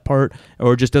know that part,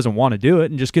 or just doesn't want to do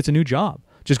it and just gets a new job.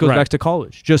 Just goes Right. back to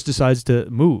college, just decides to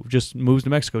move, just moves to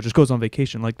Mexico, just goes on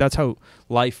vacation. Like that's how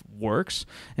life works.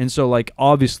 And so like,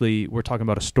 obviously we're talking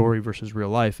about a story versus real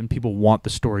life, and people want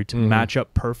the story to match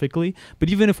up perfectly.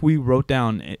 But even if we wrote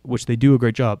down, which they do a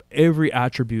great job, every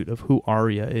attribute of who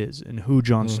Arya is and who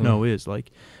Jon Snow is,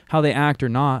 like how they act or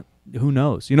not, who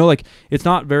knows? Like it's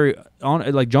not very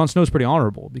like Jon Snow's pretty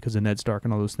honorable because of Ned Stark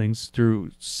and all those things through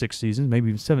 6 seasons, maybe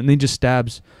even 7. And then he just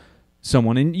stabs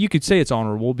someone, and you could say it's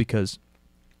honorable because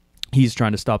he's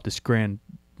trying to stop this grand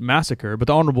massacre, but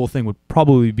the honorable thing would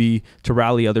probably be to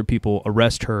rally other people,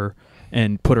 arrest her,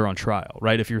 and put her on trial,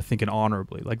 right? If you're thinking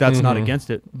honorably. Like, that's not against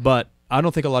it, but I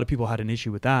don't think a lot of people had an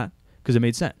issue with that because it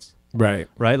made sense. Right.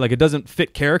 Right? Like, it doesn't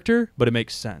fit character, but it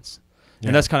makes sense. Yeah.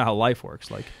 And that's kind of how life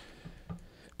works. Like,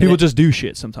 people just do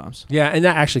shit sometimes. Yeah, and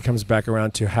that actually comes back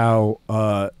around to how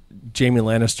Jaime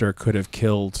Lannister could have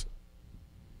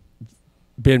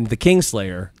been the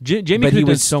Kingslayer. Jaime could have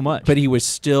done so much. But he was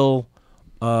still,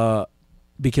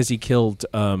 because he killed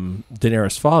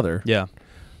Daenerys' father. Yeah.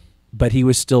 But he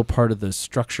was still part of the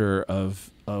structure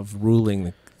of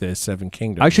ruling the Seven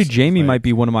Kingdoms. Actually, Jaime might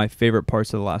be one of my favorite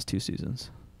parts of the last 2 seasons.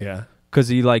 Yeah. Because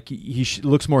he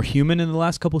looks more human in the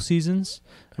last couple seasons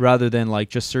rather than like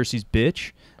just Cersei's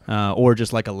bitch or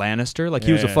just like a Lannister. Like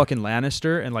he was a fucking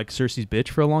Lannister and like Cersei's bitch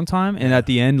for a long time. And at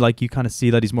the end, like you kind of see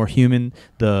that he's more human.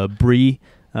 The Bree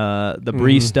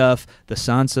stuff, the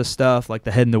Sansa stuff, like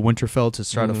the head in the Winterfell to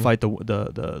try to fight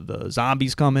the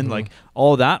zombies coming, like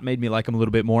all that made me like him a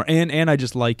little bit more. And I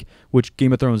just like, which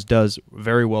Game of Thrones does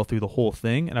very well through the whole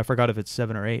thing. And I forgot if it's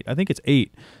 7 or 8. I think it's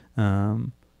 8.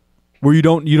 Where you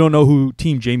don't know who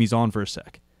Team Jaime's on for a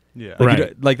sec. Yeah. Like,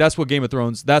 right. like that's what Game of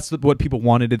Thrones. That's what people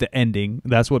wanted at the ending.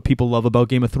 That's what people love about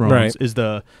Game of Thrones. Right. Is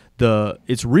the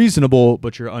it's reasonable,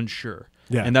 but you're unsure.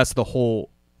 Yeah. And that's the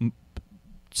whole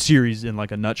series in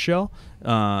like a nutshell.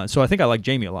 So I think I like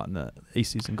Jaime a lot in the 8th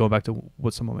season. Going back to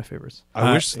what's some of my favorites.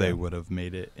 I wish they would have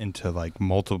made it into like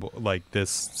multiple, like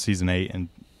this season 8 and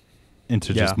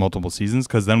into just multiple seasons,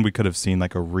 because then we could have seen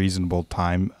like a reasonable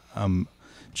time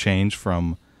change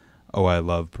from, oh, I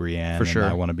love Brienne for sure,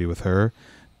 and I want to be with her,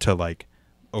 to like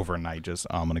overnight just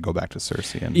I'm gonna go back to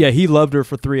Cersei. And he loved her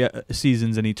for 3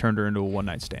 seasons and he turned her into a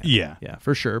one-night stand. Yeah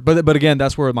for sure. But again,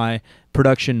 that's where my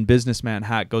production businessman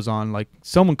hat goes on. Like,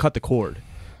 someone cut the cord.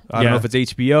 I don't know if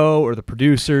it's HBO or the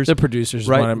producers. The producers,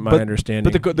 right? my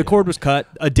understanding. But the cord was cut.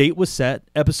 A date was set.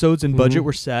 Episodes and budget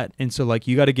were set. And so, like,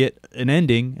 you got to get an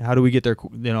ending. How do we get there?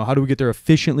 How do we get there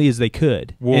efficiently as they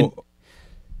could? Well, and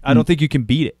I don't think you can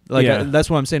beat it. Like, that's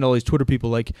what I'm saying to all these Twitter people.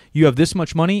 Like, you have this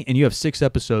much money and you have 6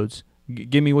 episodes.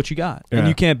 Give me what you got, and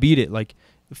you can't beat it. Like,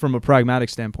 from a pragmatic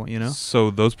standpoint, So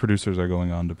those producers are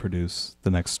going on to produce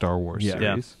the next Star Wars series.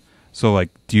 Yeah. So, like,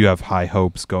 do you have high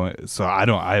hopes going? So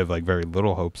I have like very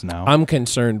little hopes now. I'm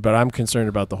concerned, but I'm concerned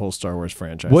about the whole Star Wars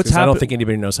franchise. What's I don't think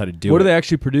anybody knows how to do it. What are they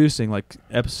actually producing? Like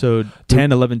episode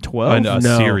 10, 11, 12? A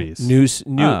series.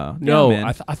 No,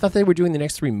 I thought they were doing the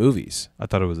next 3 movies. I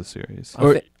thought it was a series.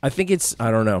 I think it's,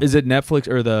 I don't know. Is it Netflix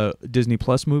or the Disney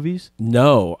Plus movies?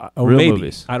 No. Real maybe.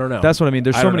 movies. I don't know. That's what I mean.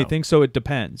 There's I so don't many know. things, so it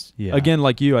depends. Yeah. Again,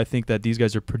 like you, I think that these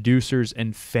guys are producers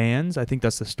and fans. I think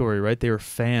that's the story, right? They are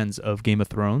fans of Game of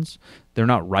Thrones. They're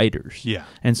not writers. Yeah.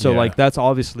 And so, Yeah. like, that's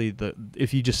obviously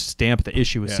if you just stamp the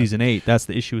issue with season 8, that's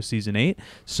the issue with season 8.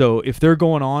 So if they're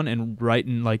going on and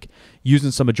writing, like,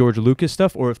 using some of George Lucas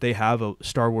stuff, or if they have a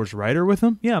Star Wars writer with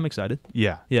them, I'm excited.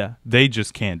 Yeah. Yeah. They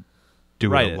just can't do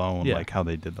Right. it alone, like how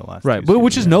they did the last. Right, 2 but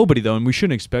which is seasons. nobody though, and we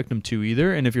shouldn't expect them to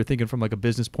either. And if you're thinking from like a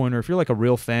business point, or if you're like a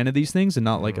real fan of these things and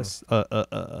not like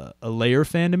a layer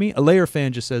fan to me, a layer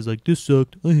fan just says like, this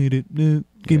sucked, I hate it,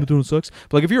 Game of Thrones sucks.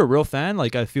 But like if you're a real fan,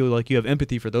 like I feel like you have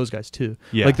empathy for those guys too.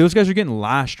 Yeah. Like those guys are getting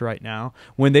lashed right now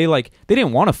when they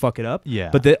didn't want to fuck it up. Yeah.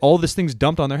 But all this thing's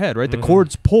dumped on their head, right? The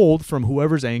cord's pulled from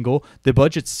whoever's angle, the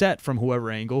budget's set from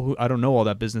whoever angle. Who I don't know all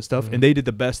that business stuff, and they did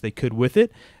the best they could with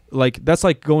it. Like that's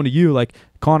like going to you, like,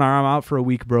 Connor, I'm out for a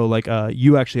week, bro. Like,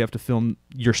 you actually have to film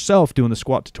yourself doing the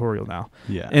squat tutorial now.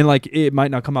 Yeah. And like, it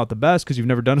might not come out the best because you've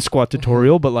never done a squat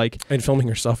tutorial, but like, And filming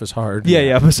yourself is hard.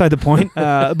 yeah. Beside the point.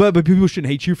 But people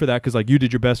shouldn't hate you for that because like you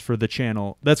did your best for the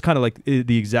channel. That's kind of like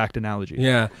the exact analogy.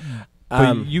 Yeah.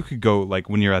 But you could go, like,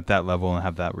 when you're at that level and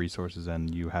have that resources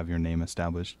and you have your name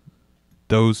established,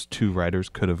 those 2 writers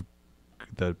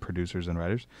the producers and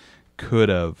writers could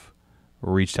have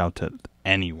reached out to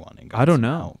anyone and got I don't some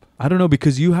know. help. I don't know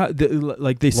because you have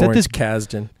like they set Lawrence this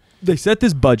Kasdan. They set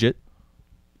this budget.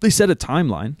 They set a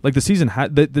timeline. Like the season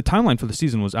had the timeline for the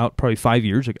season was out probably 5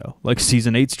 years ago. Like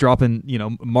season 8's dropping,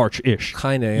 March-ish.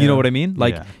 Kind of. You know what I mean?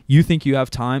 Like you think you have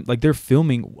time? Like they're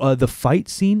filming the fight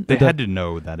scene. They had to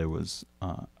know that it was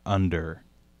under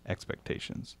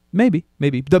expectations. Maybe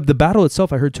the battle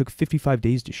itself I heard took 55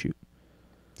 days to shoot.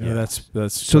 Yeah, that's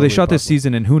So they shot this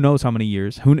season in who knows how many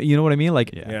years. You know what I mean?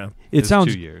 Like Yeah. it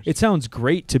sounds 2 years. It sounds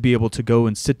great to be able to go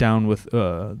and sit down with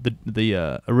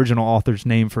the original author's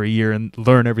name for a year and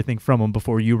learn everything from him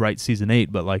before you write season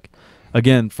 8. But like,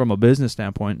 again, from a business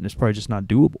standpoint, it's probably just not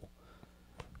doable.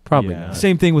 Probably Yeah. not.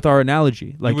 Same thing with our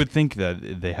analogy. Like you would think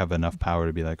that they have enough power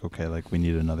to be like, okay, like we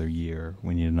need another year,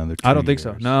 we need another 2 I don't think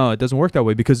so. years. No, it doesn't work that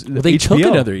way because Well, they HBO, took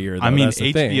another year. Though. I mean, That's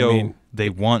the thing. HBO, I mean, they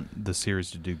want the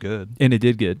series to do good. and it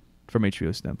did good from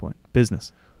HBO's standpoint.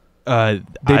 Business. They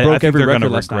They I broke think every they're record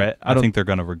gonna last night. regret. I I don't- think they're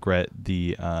going to regret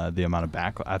the amount of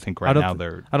backlash. I think I right don't now thi-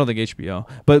 they're I don't think HBO,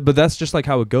 but that's just like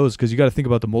how it goes because you got to think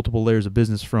about the multiple layers of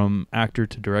business from actor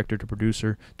to director to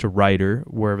producer to writer,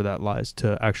 wherever that lies,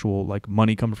 to actual like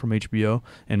money coming from HBO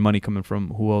and money coming from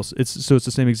who else. It's the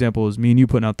same example as me and you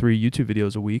putting out 3 YouTube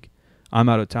videos a week. I'm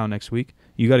out of town next week.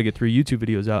 You got to get 3 YouTube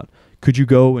videos out. Could you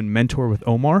go and mentor with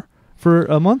Omar for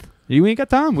a month? You ain't got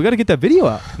time. We got to get that video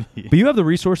out. But you have the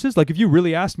resources. Like if you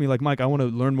really ask me, like Mike, I want to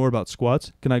learn more about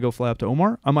squats. Can I go fly up to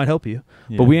Omar? I might help you.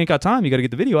 But we ain't got time. You got to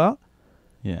get the video out.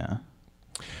 Yeah.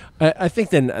 I think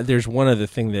then there's one other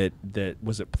thing that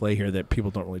was at play here that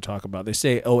people don't really talk about. They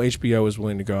say, oh, HBO is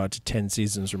willing to go out to 10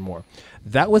 seasons or more.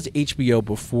 That was HBO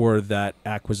before that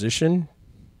acquisition,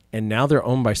 and now they're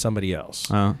owned by somebody else.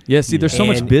 Yeah. See, there's so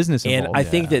much And- business And involved. I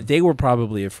think that they were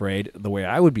probably afraid, the way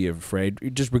I would be afraid,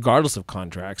 just regardless of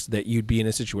contracts, that you'd be in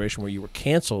a situation where you were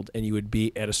canceled and you would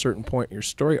be at a certain point in your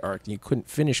story arc and you couldn't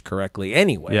finish correctly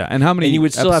anyway. Yeah, and how many And you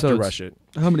would still have to episodes- rush it.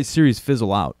 How many series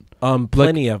fizzle out?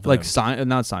 Plenty of them. Like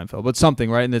not Seinfeld, but something,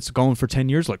 right? And it's going for 10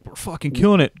 years. Like we're fucking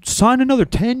killing it. Sign another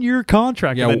 10-year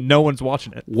contract, Yeah, and then no one's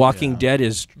watching it. Walking Dead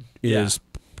is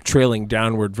trailing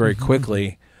downward very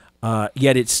quickly.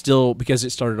 Yet it's still, because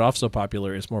it started off so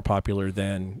popular, it's more popular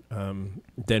than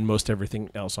most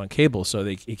everything else on cable. So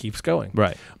it keeps going.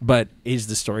 Right. But is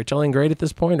the storytelling great at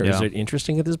this point, or is Yeah. it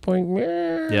interesting at this point?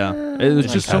 Yeah. It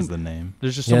It's just has so, the name.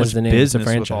 there's just Yeah, so it's much the name. It's a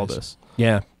business with all franchise. this.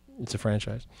 Yeah, it's a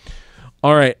franchise.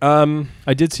 All right.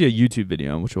 I did see a YouTube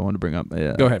video, which I want to bring up.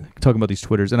 Go ahead. Talking about these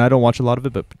Twitters, and I don't watch a lot of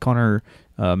it, but Connor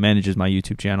manages my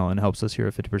YouTube channel and helps us here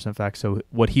at 50% Facts. So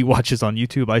what he watches on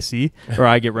YouTube, I see, or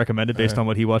I get recommended based on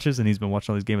what he watches, and he's been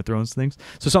watching all these Game of Thrones things.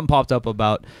 So something popped up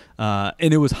about,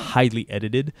 and it was highly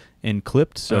edited and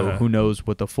clipped, so who knows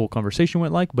what the full conversation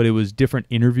went like, but it was different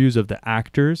interviews of the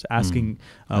actors asking,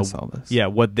 I saw this. yeah,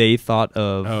 what they thought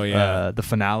of the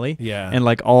finale. Yeah. And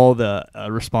like all the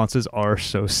responses are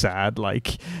so sad.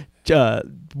 Like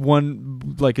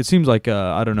one, like it seems like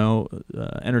I don't know,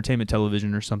 entertainment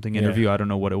television or something interview. I don't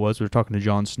know what it was. We were talking to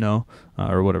Jon Snow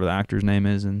or whatever the actor's name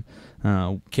is, and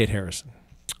Kate Harrison.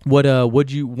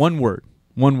 would you one word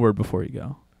before you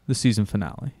go, the season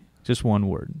finale, just one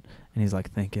word. And he's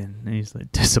like thinking, and he's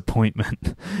like,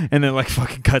 disappointment. And then like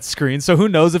fucking cut screen. So who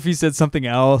knows if he said something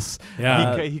else.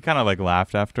 Yeah. He kind of like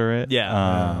laughed after it.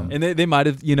 Yeah. And they might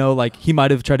have, like he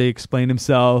might have tried to explain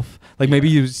himself. Like maybe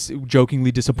he was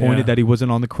jokingly disappointed that he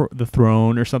wasn't on the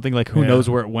throne or something. Like who knows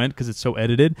where it went because it's so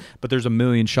edited. But there's a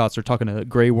million shots. They're talking to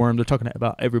Grey Worm. They're talking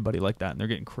about everybody like that. And they're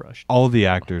getting crushed. all the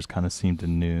actors kind of seem to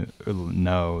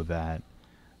know that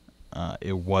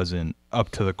it wasn't up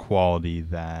to the quality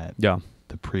that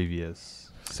the previous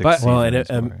 6 seasons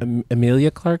were.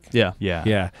 Emilia Clarke. Yeah.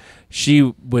 Yeah, she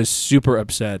was super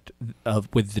upset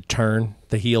with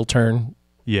the heel turn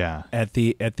Yeah. at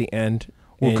the end.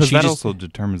 Well, And because she that just- also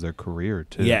determines their career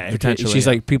too. Yeah, Potentially, she's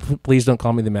yeah. like, people, please don't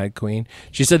call me the Mad Queen.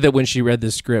 She said that when she read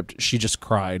the script, she just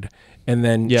cried, and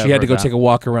then Yeah, she I've had to heard go that. take a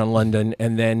walk around London,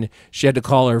 and then she had to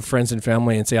call her friends and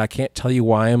family and say, I can't tell you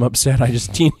why I'm upset. I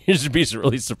just need you to be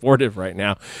really supportive right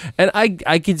now. And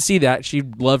I could see that she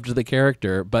loved the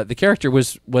character, but the character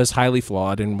was highly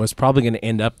flawed and was probably going to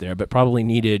end up there, but probably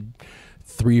needed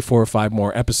 3, 4, 5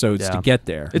 more episodes to get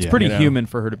there. It's Yeah. pretty You know? human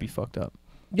for her to be fucked up,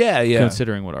 Yeah,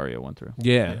 considering what Arya went through.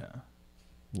 yeah.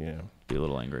 Be a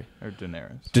little angry. Or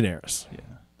Daenerys. Daenerys. Yeah.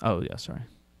 Oh yeah, sorry.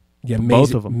 Yeah,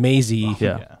 Both of 'em. Maisie.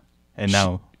 Yeah. And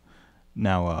now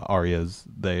Arya's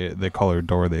they call her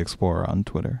Dora the Explorer on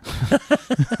Twitter.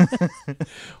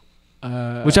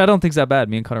 Which I don't think is that bad.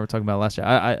 Me and Connor were talking about last year.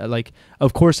 I like,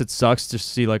 of course, it sucks to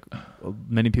see like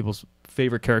many people's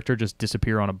favorite character just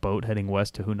disappear on a boat heading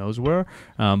west to who knows where.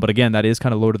 But again, that is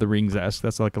kind of Lord of the Rings-esque.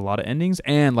 That's like a lot of endings,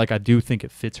 and like I do think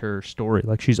it fits her story.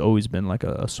 Like she's always been like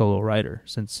a solo writer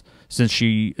since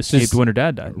she escaped when her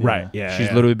dad died. Right, yeah, She's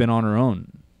yeah. literally been on her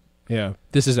own. Yeah,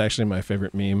 this is actually my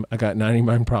favorite meme. I got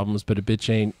 99 problems, but a bitch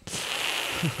ain't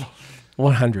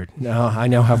 100. No, I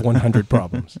now have 100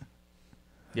 problems.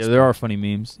 Yeah, there are funny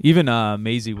memes. Even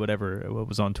Maisie, whatever,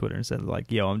 was on Twitter and said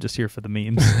like, "Yo, I'm just here for the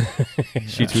memes."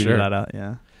 She tweeted Sure. that out.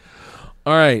 Yeah.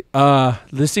 All right,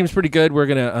 this seems pretty good. We're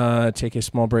gonna take a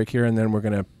small break here, and then we're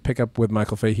gonna pick up with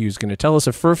Michael Fahey, who's gonna tell us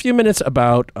for a few minutes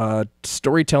about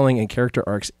storytelling and character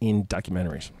arcs in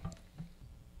documentaries.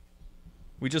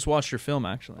 We just watched your film,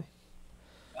 actually.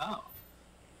 Oh.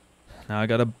 Now I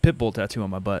got a pit bull tattoo on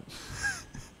my butt.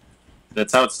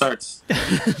 That's how it starts.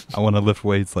 I want to lift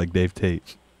weights like Dave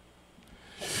Tate.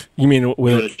 You mean You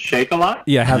with wanna shake a lot?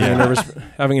 yeah,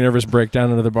 having a nervous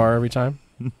breakdown under the bar every time?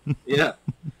 Yeah.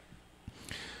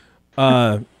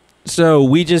 So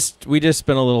we just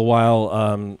spent a little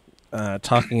while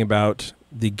talking about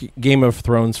the Game of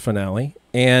Thrones finale,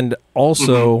 and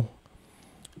also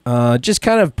just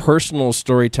kind of personal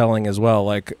storytelling as well.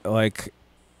 Like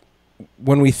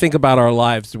when we think about our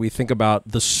lives, do we think about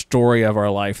the story of our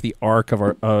life, the arc of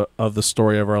our of the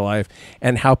story of our life,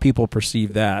 and how people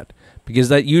perceive that? Because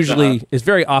that usually is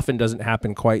very often doesn't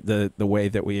happen quite the way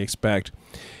that we expect.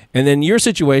 And then your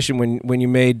situation when you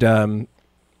made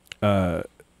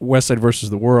West Side versus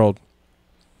the World,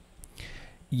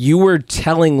 you were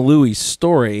telling Louis'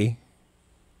 story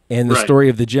and the story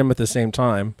of the gym at the same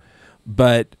time,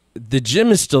 but the gym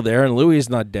is still there and Louis is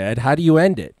not dead. How do you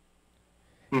end it?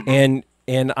 And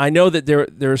I know that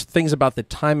there's things about the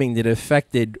timing that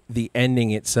affected the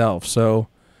ending itself. So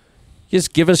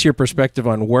just give us your perspective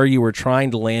on where you were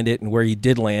trying to land it and where you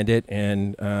did land it,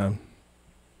 and how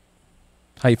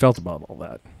you felt about all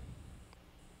that.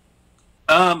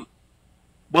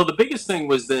 Well, the biggest thing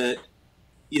was that,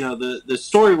 the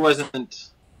story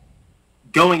wasn't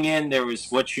going in. There was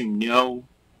what you know,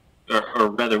 or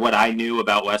rather what I knew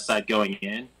about West Side going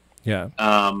in. Yeah.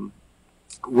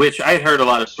 Which I had heard a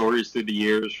lot of stories through the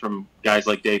years from guys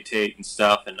like Dave Tate and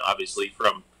stuff, and obviously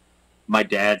from my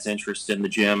dad's interest in the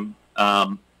gym.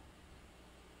 But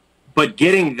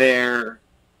getting there,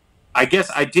 I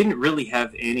guess I didn't really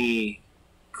have any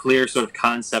clear sort of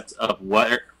concept of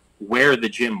where the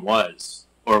gym was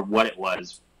or what it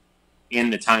was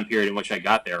in the time period in which I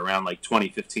got there, around like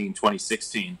 2015,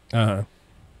 2016.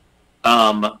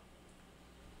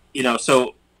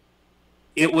 So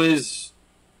it was,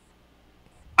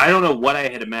 I don't know what I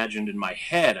had imagined in my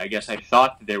head. I guess I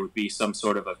thought that there would be some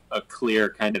sort of a clear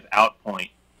kind of out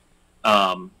point,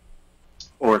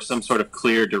 or some sort of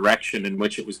clear direction in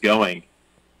which it was going.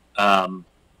 And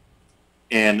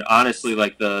honestly,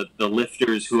 like the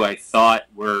lifters who I thought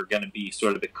were going to be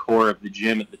sort of the core of the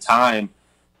gym at the time,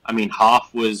 I mean,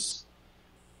 Hoff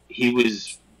he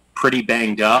was pretty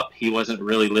banged up. He wasn't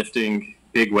really lifting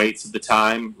big weights at the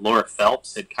time. Laura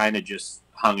Phelps had kind of just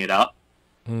hung it up.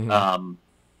 And,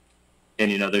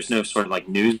 there's no sort of like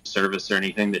news service or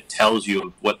anything that tells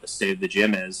you what the state of the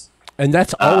gym is. And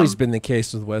that's always been the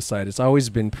case with West Side. It's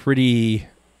always been pretty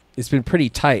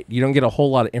tight. You don't get a whole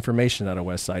lot of information out of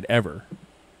West Side ever.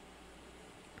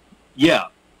 Yeah.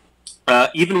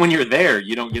 Even when you're there,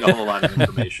 you don't get a whole lot of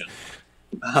information.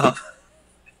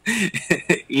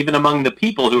 Even among the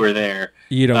people who are there,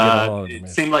 you don't get a whole lot of information. It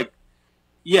seemed like,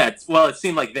 it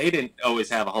seemed like they didn't always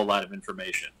have a whole lot of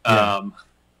information. Yeah.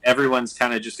 Everyone's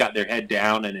kind of just got their head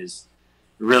down and is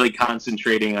really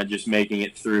concentrating on just making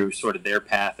it through sort of their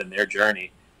path and their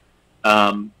journey.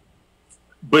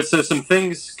 But so some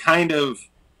things kind of,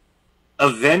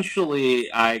 eventually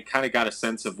I kind of got a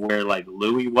sense of where like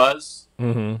Louis was,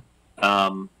 in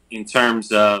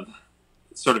terms of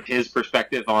sort of his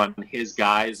perspective on his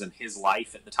guys and his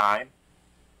life at the time.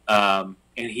 And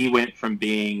he went from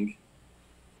being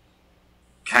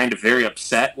kind of very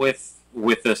upset with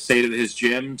the state of his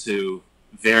gym to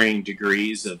varying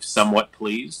degrees of somewhat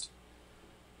pleased.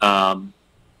 And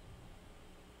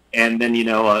then,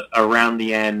 around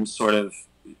the end, sort of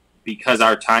because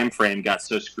our time frame got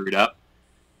so screwed up,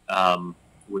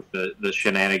 with the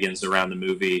shenanigans around the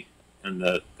movie and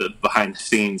the behind the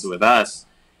scenes with us,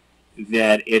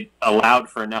 that it allowed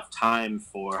for enough time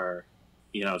for,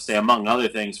 say among other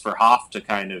things, for Hoff to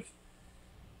kind of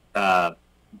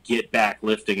get back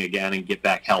lifting again and get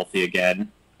back healthy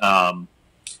again.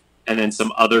 And then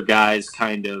some other guys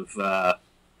kind of,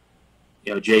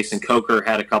 Jason Coker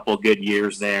had a couple of good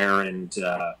years there, and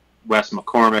Wes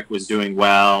McCormick was doing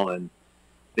well, and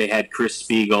they had Chris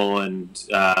Spiegel and,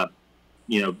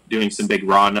 doing some big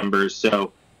Raw numbers.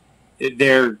 So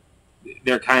there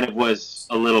kind of was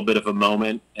a little bit of a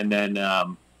moment, and then,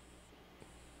 the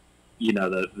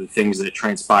things that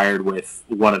transpired with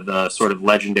one of the sort of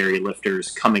legendary lifters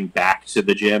coming back to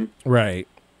the gym. Right.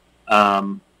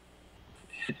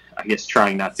 I guess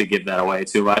trying not to give that away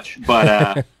too much,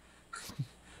 but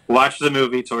watch the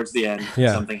movie towards the end.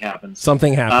 Yeah. Something happens.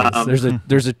 Something happens.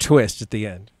 There's a twist at the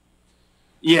end.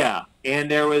 Yeah, and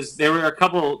there were a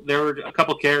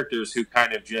couple characters who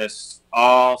kind of just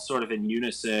all sort of in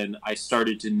unison. I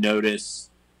started to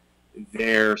notice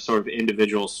their sort of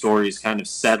individual stories kind of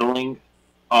settling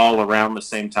all around the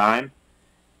same time.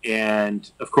 And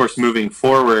of course, moving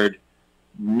forward,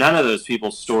 none of those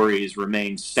people's stories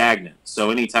remain stagnant.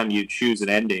 So anytime you choose an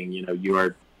ending,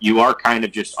 you are kind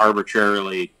of just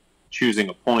arbitrarily choosing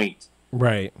a point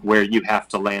Right. where you have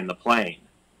to land the plane.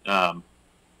 I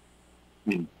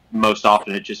mean, most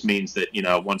often it just means that, you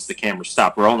know, once the cameras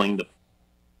stop rolling, the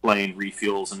plane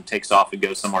refuels and takes off and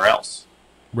goes somewhere else.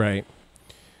 Right.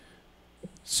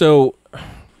 So,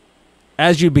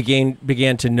 as you began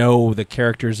to know the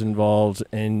characters involved,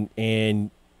 and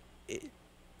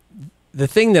the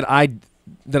thing that I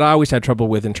always had trouble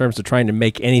with in terms of trying to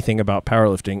make anything about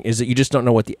powerlifting is that you just don't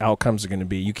know what the outcomes are going to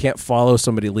be. You can't follow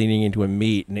somebody leaning into a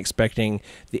meet and expecting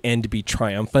the end to be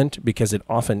triumphant, because it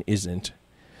often isn't,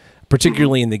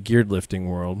 particularly in the geared lifting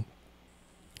world.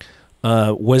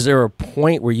 Was there a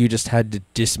point where you just had to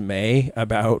dismay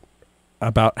about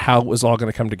how it was all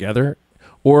going to come together?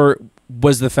 Or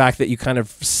was the fact that you kind of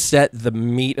set the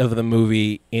meat of the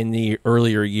movie in the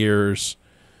earlier years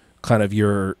kind of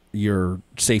your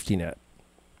safety net?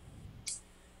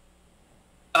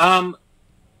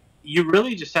 You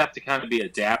really just have to kind of be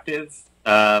adaptive.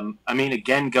 I mean,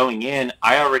 again, going in,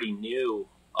 I already knew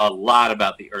a lot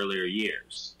about the earlier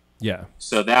years. Yeah.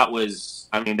 So that was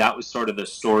sort of the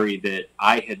story that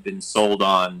I had been sold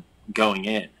on going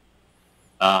in.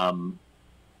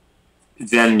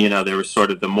 Then, you know, there was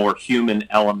sort of the more human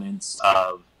elements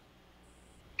of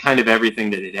kind of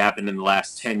everything that had happened in the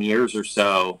last 10 years or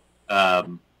so.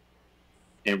 And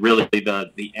really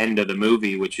the end of the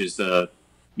movie, which is the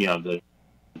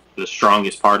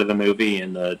strongest part of the movie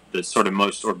and the sort of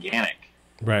most organic.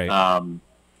 Right.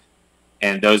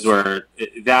 And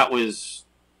that was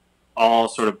all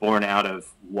sort of born out of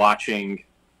watching,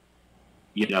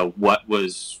 you know, what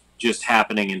was just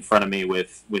happening in front of me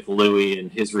with Louis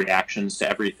and his reactions to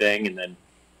everything. And then,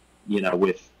 you know,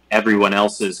 with everyone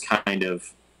else's kind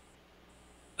of,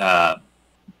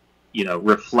 you know,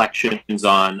 reflections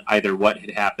on either what had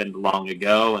happened long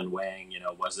ago and weighing, you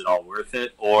know, was it all worth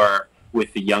it? Or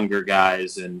with the younger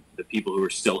guys and the people who were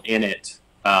still in it,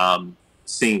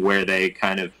 seeing where they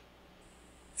kind of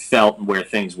felt and where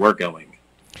things were going.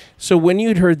 So when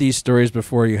you'd heard these stories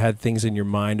before, you had things in your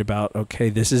mind about, okay,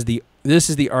 this is the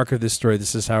arc of this story,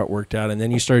 this is how it worked out, and then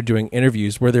you started doing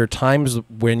interviews. Were there times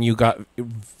when you got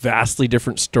vastly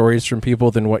different stories from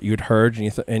people than what you'd heard,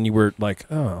 and you were like,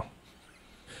 oh,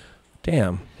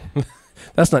 damn,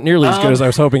 that's not nearly as good as I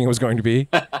was hoping it was going to be?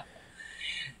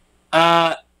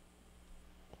 I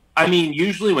mean,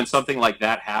 usually when something like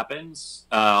that happens,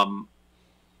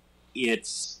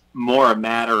 it's more a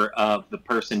matter of the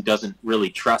person doesn't really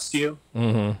trust you.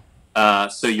 Mm-hmm.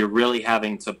 So you're really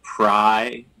having to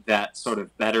pry that sort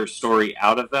of better story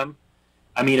out of them.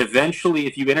 I mean, eventually,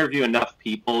 if you interview enough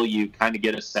people, you kind of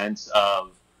get a sense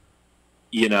of,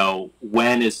 you know,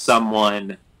 when is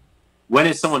someone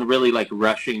really like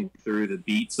rushing through the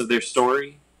beats of their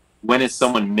story? When is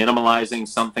someone minimalizing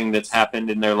something that's happened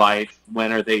in their life?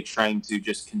 When are they trying to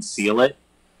just conceal it?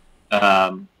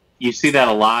 You see that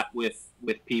a lot with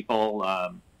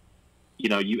people. You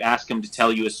know, you ask them to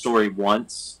tell you a story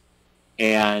once,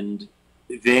 and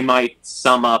they might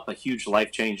sum up a huge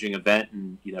life-changing event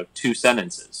in, you know, 2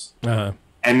 sentences. Uh-huh.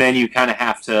 And then you kind of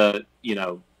have to, you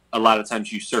know, a lot of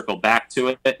times you circle back to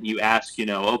it and you ask, you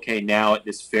know, okay, now at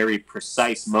this very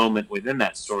precise moment within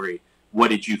that story, what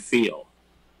did you feel?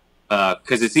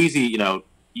 Because it's easy, you know,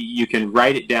 you can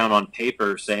write it down on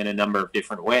paper, say in a number of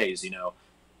different ways, you know,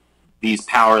 these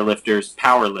power lifters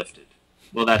power lifted.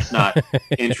 Well, that's not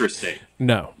interesting.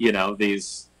 No. You know,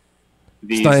 these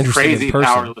crazy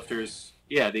power lifters,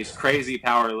 these crazy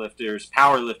power lifters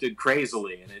power lifted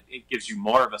crazily, and it gives you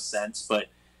more of a sense. But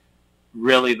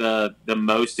really the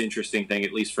most interesting thing,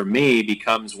 at least for me,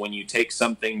 becomes when you take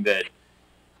something that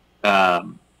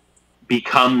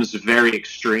becomes very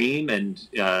extreme and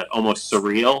almost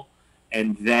surreal,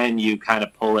 and then you kind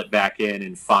of pull it back in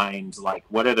and find, like,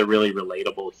 what are the really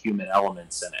relatable human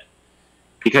elements in it?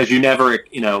 Because you never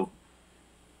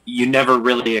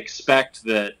really expect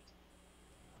that,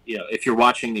 you know, if you're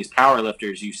watching these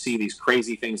powerlifters, you see these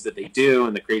crazy things that they do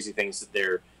and the crazy things that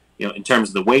they're, you know, in terms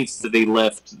of the weights that they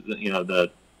lift, you know,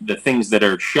 the things that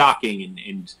are shocking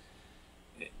and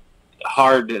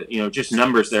hard to, you know, just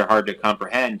numbers that are hard to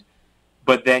comprehend.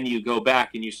 But then you go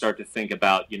back and you start to think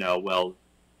about, you know, well,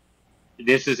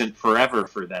 this isn't forever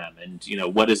for them. And, you know,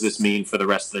 what does this mean for the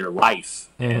rest of their life?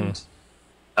 Mm.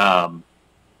 And,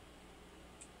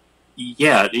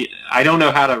 yeah, I don't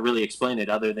know how to really explain it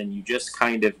other than you just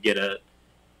kind of get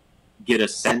a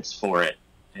sense for it.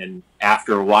 And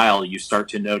after a while, you start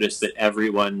to notice that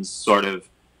everyone's sort of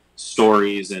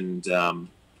stories and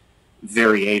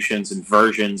variations and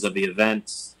versions of the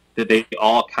events, that they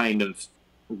all kind of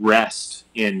rest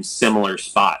in similar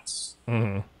spots.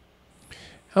 Mm-hmm.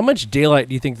 How much daylight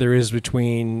do you think there is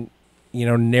between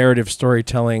narrative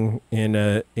storytelling in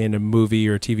a movie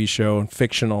or a TV show, and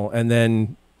fictional, and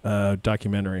then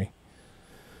documentary?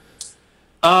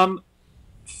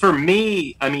 For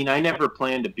me, I mean, I never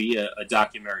planned to be a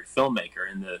documentary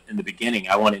filmmaker in the beginning.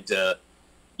 I wanted to,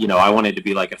 I wanted to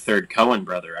be like a third Coen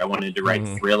brother. I wanted to write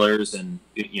thrillers and,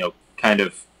 kind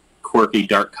of quirky,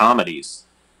 dark comedies.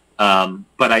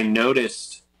 But I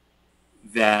noticed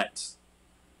that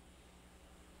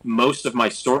most of my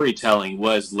storytelling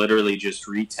was literally just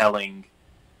retelling,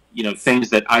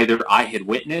 things that either I had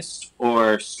witnessed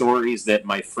or stories that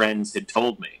my friends had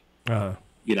told me. Uh-huh.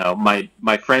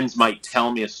 My friends might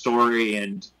tell me a story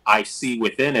and I see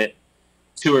within it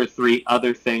 2 or 3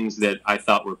 other things that I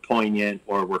thought were poignant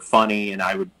or were funny. And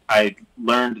I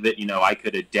learned that, I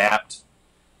could adapt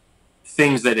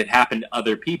things that had happened to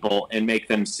other people and make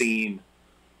them seem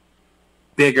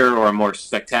bigger or more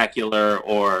spectacular,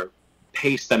 or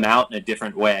pace them out in a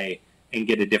different way and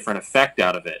get a different effect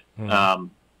out of it.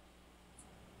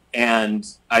 And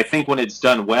I think when it's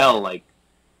done well, like,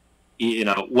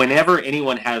 whenever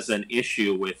anyone has an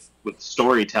issue with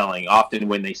storytelling, often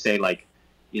when they say like,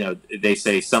 they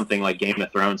say something like Game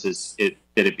of Thrones that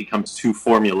it becomes too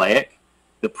formulaic.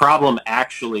 The problem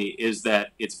actually is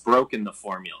that it's broken the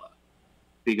formula,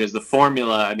 because the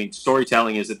formula, I mean,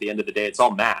 storytelling is, at the end of the day, it's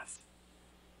all math.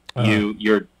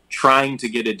 You're trying to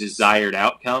get a desired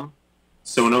outcome.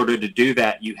 So in order to do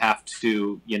that, you have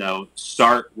to,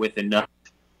 start with enough.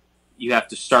 You have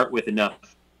to start with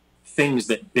enough things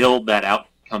that build that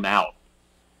outcome out.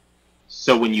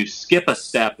 So when you skip a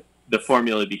step, the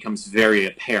formula becomes very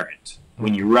apparent.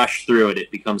 When you rush through it,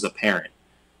 it becomes apparent.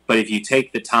 But if you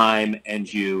take the time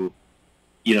and you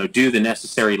do the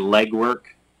necessary legwork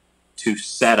to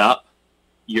set up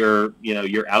your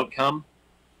outcome,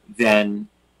 then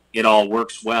it all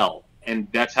works well. And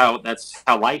that's how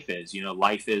life is.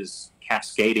 Life is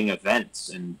cascading events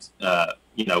and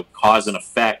cause and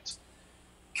effect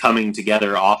coming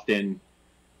together, often,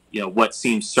 what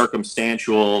seems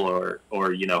circumstantial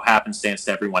or happenstance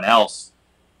to everyone else.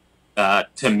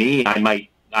 To me, I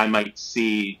might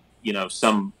see,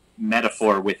 some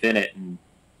metaphor within it, and,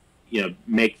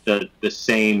 make the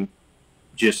same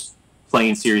just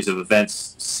plain series of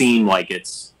events seem like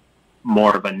it's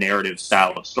more of a narrative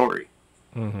style of story.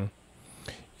 Mm-hmm.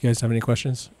 You guys have any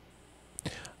questions?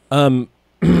 We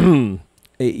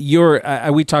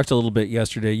talked a little bit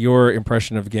yesterday. Your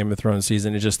impression of Game of Thrones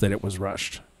season is just that it was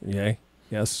rushed. Yay?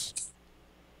 Yes.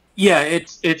 Yeah,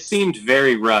 it seemed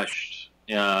very rushed.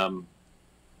 What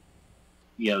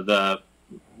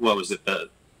was it?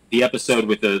 The episode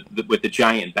with the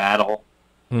giant battle.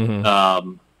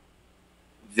 Mm-hmm.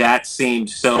 That seemed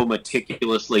so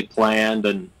meticulously planned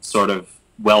and sort of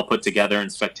well put together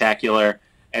and spectacular.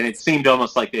 And it seemed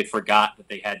almost like they forgot that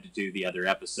they had to do the other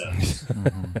episodes.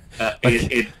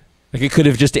 It could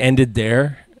have just ended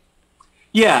there.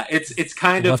 Yeah, it's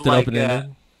kind of like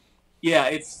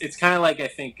it's kind of like, I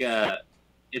think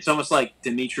it's almost like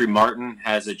Dimitri Martin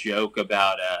has a joke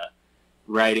about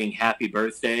writing "Happy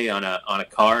Birthday" on a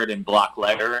card in block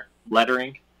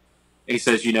lettering. He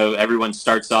says, everyone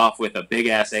starts off with a big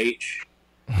ass H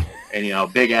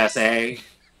and big ass A.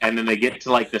 And then they get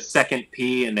to like the second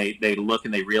P, and they look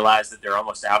and they realize that they're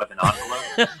almost out of an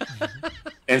envelope.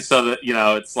 And so that,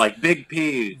 it's like big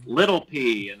P, little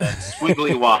p, and then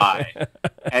squiggly Y.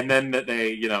 And then then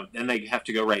they have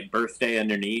to go write birthday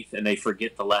underneath, and they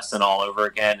forget the lesson all over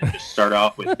again and just start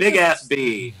off with big ass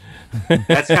B.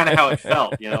 That's kind of how it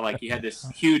felt, like you had this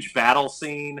huge battle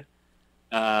scene.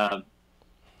 And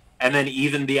then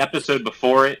even the episode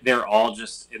before it, they're all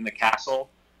just in the castle.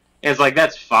 It's like,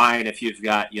 that's fine if you've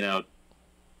got,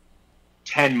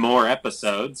 10 more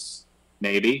episodes,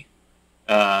 maybe.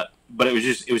 But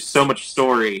it was so much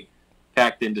story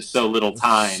packed into so little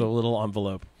time. So little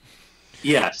envelope.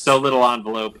 Yeah, so little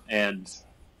envelope. And,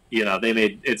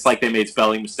 it's like they made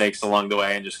spelling mistakes along the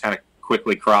way and just kind of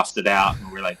quickly crossed it out.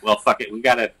 And we're like, well, fuck it. We've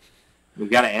got to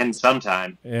end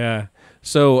sometime. Yeah.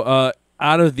 So,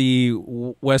 out of the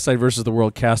West Side versus the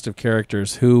World cast of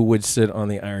characters, who would sit on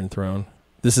the Iron Throne?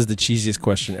 This is the cheesiest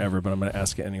question ever, but I'm going to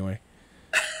ask it anyway.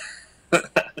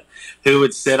 Who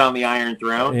would sit on the Iron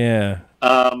Throne? Yeah.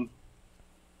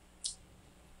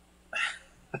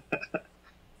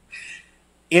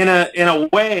 In a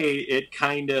way, it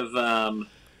kind of,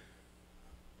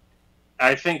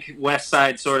 I think West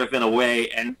Side sort of in a way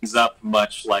ends up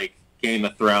much like Game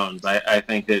of Thrones. I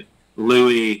think that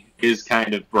Louis is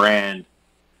kind of Bran.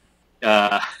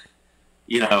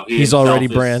 He's already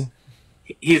Bran.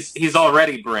 He's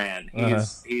already Bran. Uh-huh.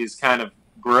 He's kind of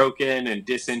broken and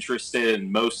disinterested in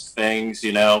most things.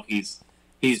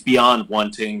 He's beyond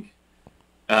wanting.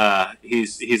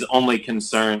 He's only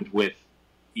concerned with,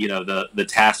 you know, the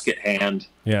task at hand.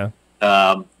 Yeah.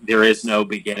 There is no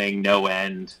beginning, no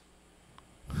end.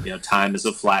 You know, time is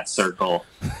a flat circle.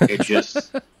 It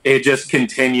just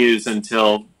continues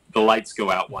until the lights go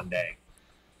out one day.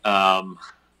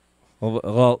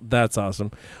 Well, that's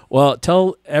awesome. Well,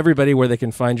 tell everybody where they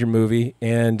can find your movie,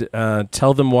 and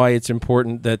tell them why it's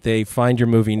important that they find your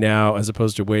movie now as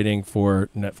opposed to waiting for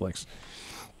Netflix.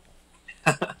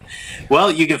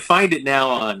 Well, you can find it now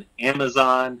on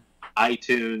Amazon,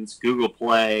 iTunes, Google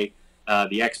Play,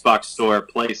 the Xbox Store,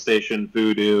 PlayStation,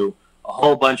 Vudu, a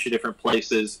whole bunch of different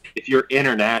places. If you're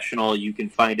international, you can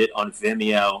find it on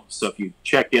Vimeo. So if you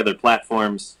check the other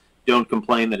platforms, don't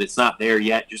complain that it's not there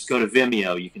yet. Just go to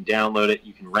Vimeo. You can download it.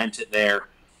 You can rent it there.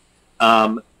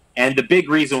 And the big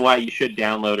reason why you should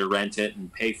download or rent it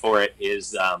and pay for it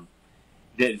is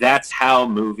that's how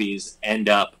movies end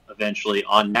up eventually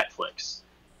on Netflix.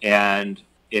 And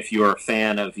if you're a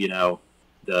fan of, you know,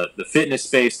 the fitness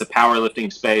space, the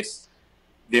powerlifting space,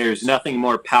 there's nothing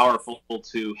more powerful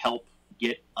to help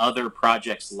get other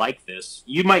projects like this.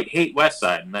 You might hate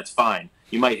Westside, and that's fine.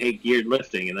 You might hate Geared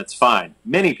Lifting, and that's fine.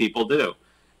 Many people do.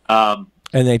 And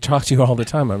they talk to you all the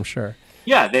time, I'm sure.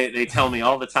 Yeah, they tell me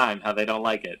all the time how they don't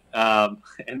like it.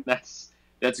 And that's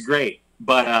great.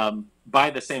 But by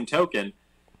the same token,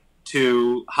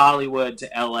 to Hollywood, to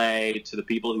LA, to the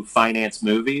people who finance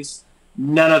movies,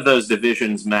 none of those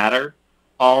divisions matter.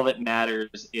 All that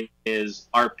matters is,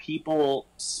 are people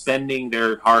spending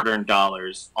their hard-earned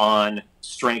dollars on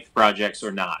strength projects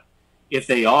or not? If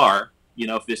they are, you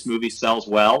know, if this movie sells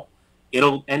well,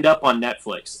 it'll end up on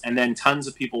Netflix, and then tons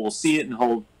of people will see it, and the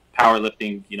whole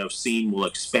powerlifting, you know, scene will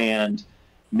expand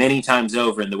many times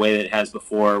over in the way that it has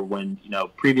before, when, you know,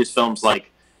 previous films like,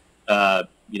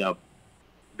 you know,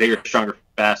 Bigger, Stronger,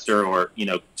 Faster, or, you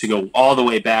know, to go all the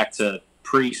way back to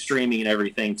pre-streaming and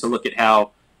everything, to look at how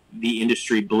the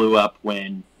industry blew up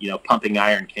when, you know, Pumping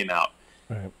Iron came out.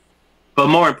 Right. But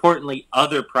more importantly,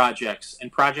 other projects, and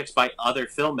projects by other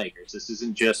filmmakers. This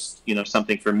isn't just, you know,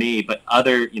 something for me, but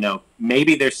other, you know,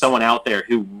 maybe there's someone out there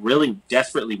who really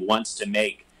desperately wants to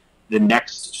make the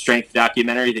next strength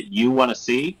documentary that you want to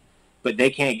see, but they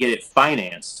can't get it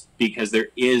financed because there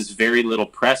is very little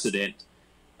precedent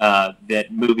that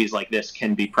movies like this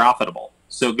can be profitable.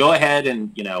 So go ahead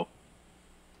and, you know,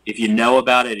 if you know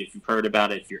about it, if you've heard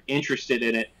about it, if you're interested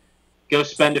in it, go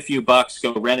spend a few bucks,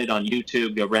 go rent it on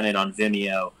YouTube, go rent it on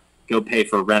Vimeo, go pay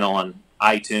for rental on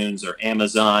iTunes or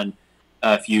Amazon.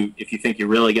 If you think you're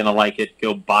really going to like it,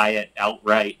 go buy it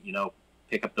outright, you know,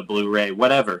 pick up the Blu-ray,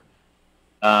 whatever.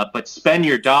 But spend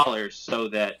your dollars so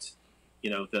that, you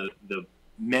know, the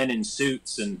men in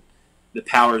suits and the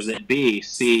powers that be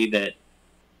see that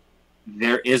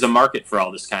there is a market for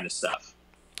all this kind of stuff.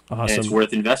 Awesome. And it's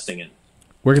worth investing in.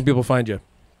 Where can people find you?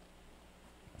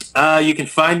 You can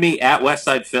find me at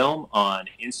Westside Film on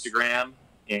Instagram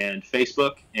and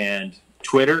Facebook and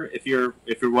Twitter if you're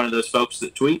one of those folks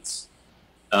that tweets.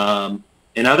 And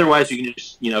otherwise, you can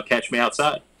just, you know, catch me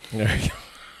outside. There you go.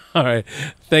 All right.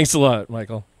 Thanks a lot,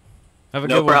 Michael. Have a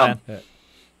No good problem. one, man.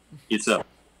 It's up.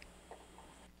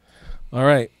 All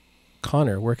right.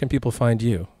 Connor, where can people find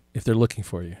you if they're looking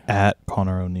for you? At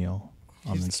Connor O'Neill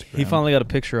on Instagram. He finally got a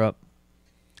picture up.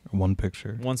 One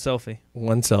picture. One selfie.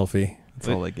 One selfie. That's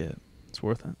all I get. It's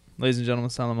worth it. Ladies and gentlemen,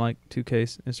 Silent Mike,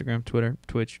 2Ks, Instagram, Twitter,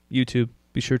 Twitch, YouTube.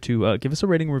 Be sure to give us a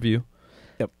rating review.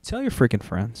 Yep. Tell your freaking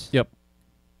friends. Yep.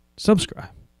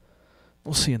 Subscribe.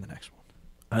 We'll see you in the next one.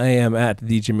 I am at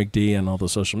DJ McD on all the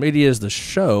social medias. The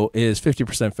show is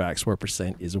 50% facts,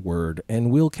 4% is a word. And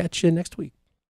we'll catch you next week.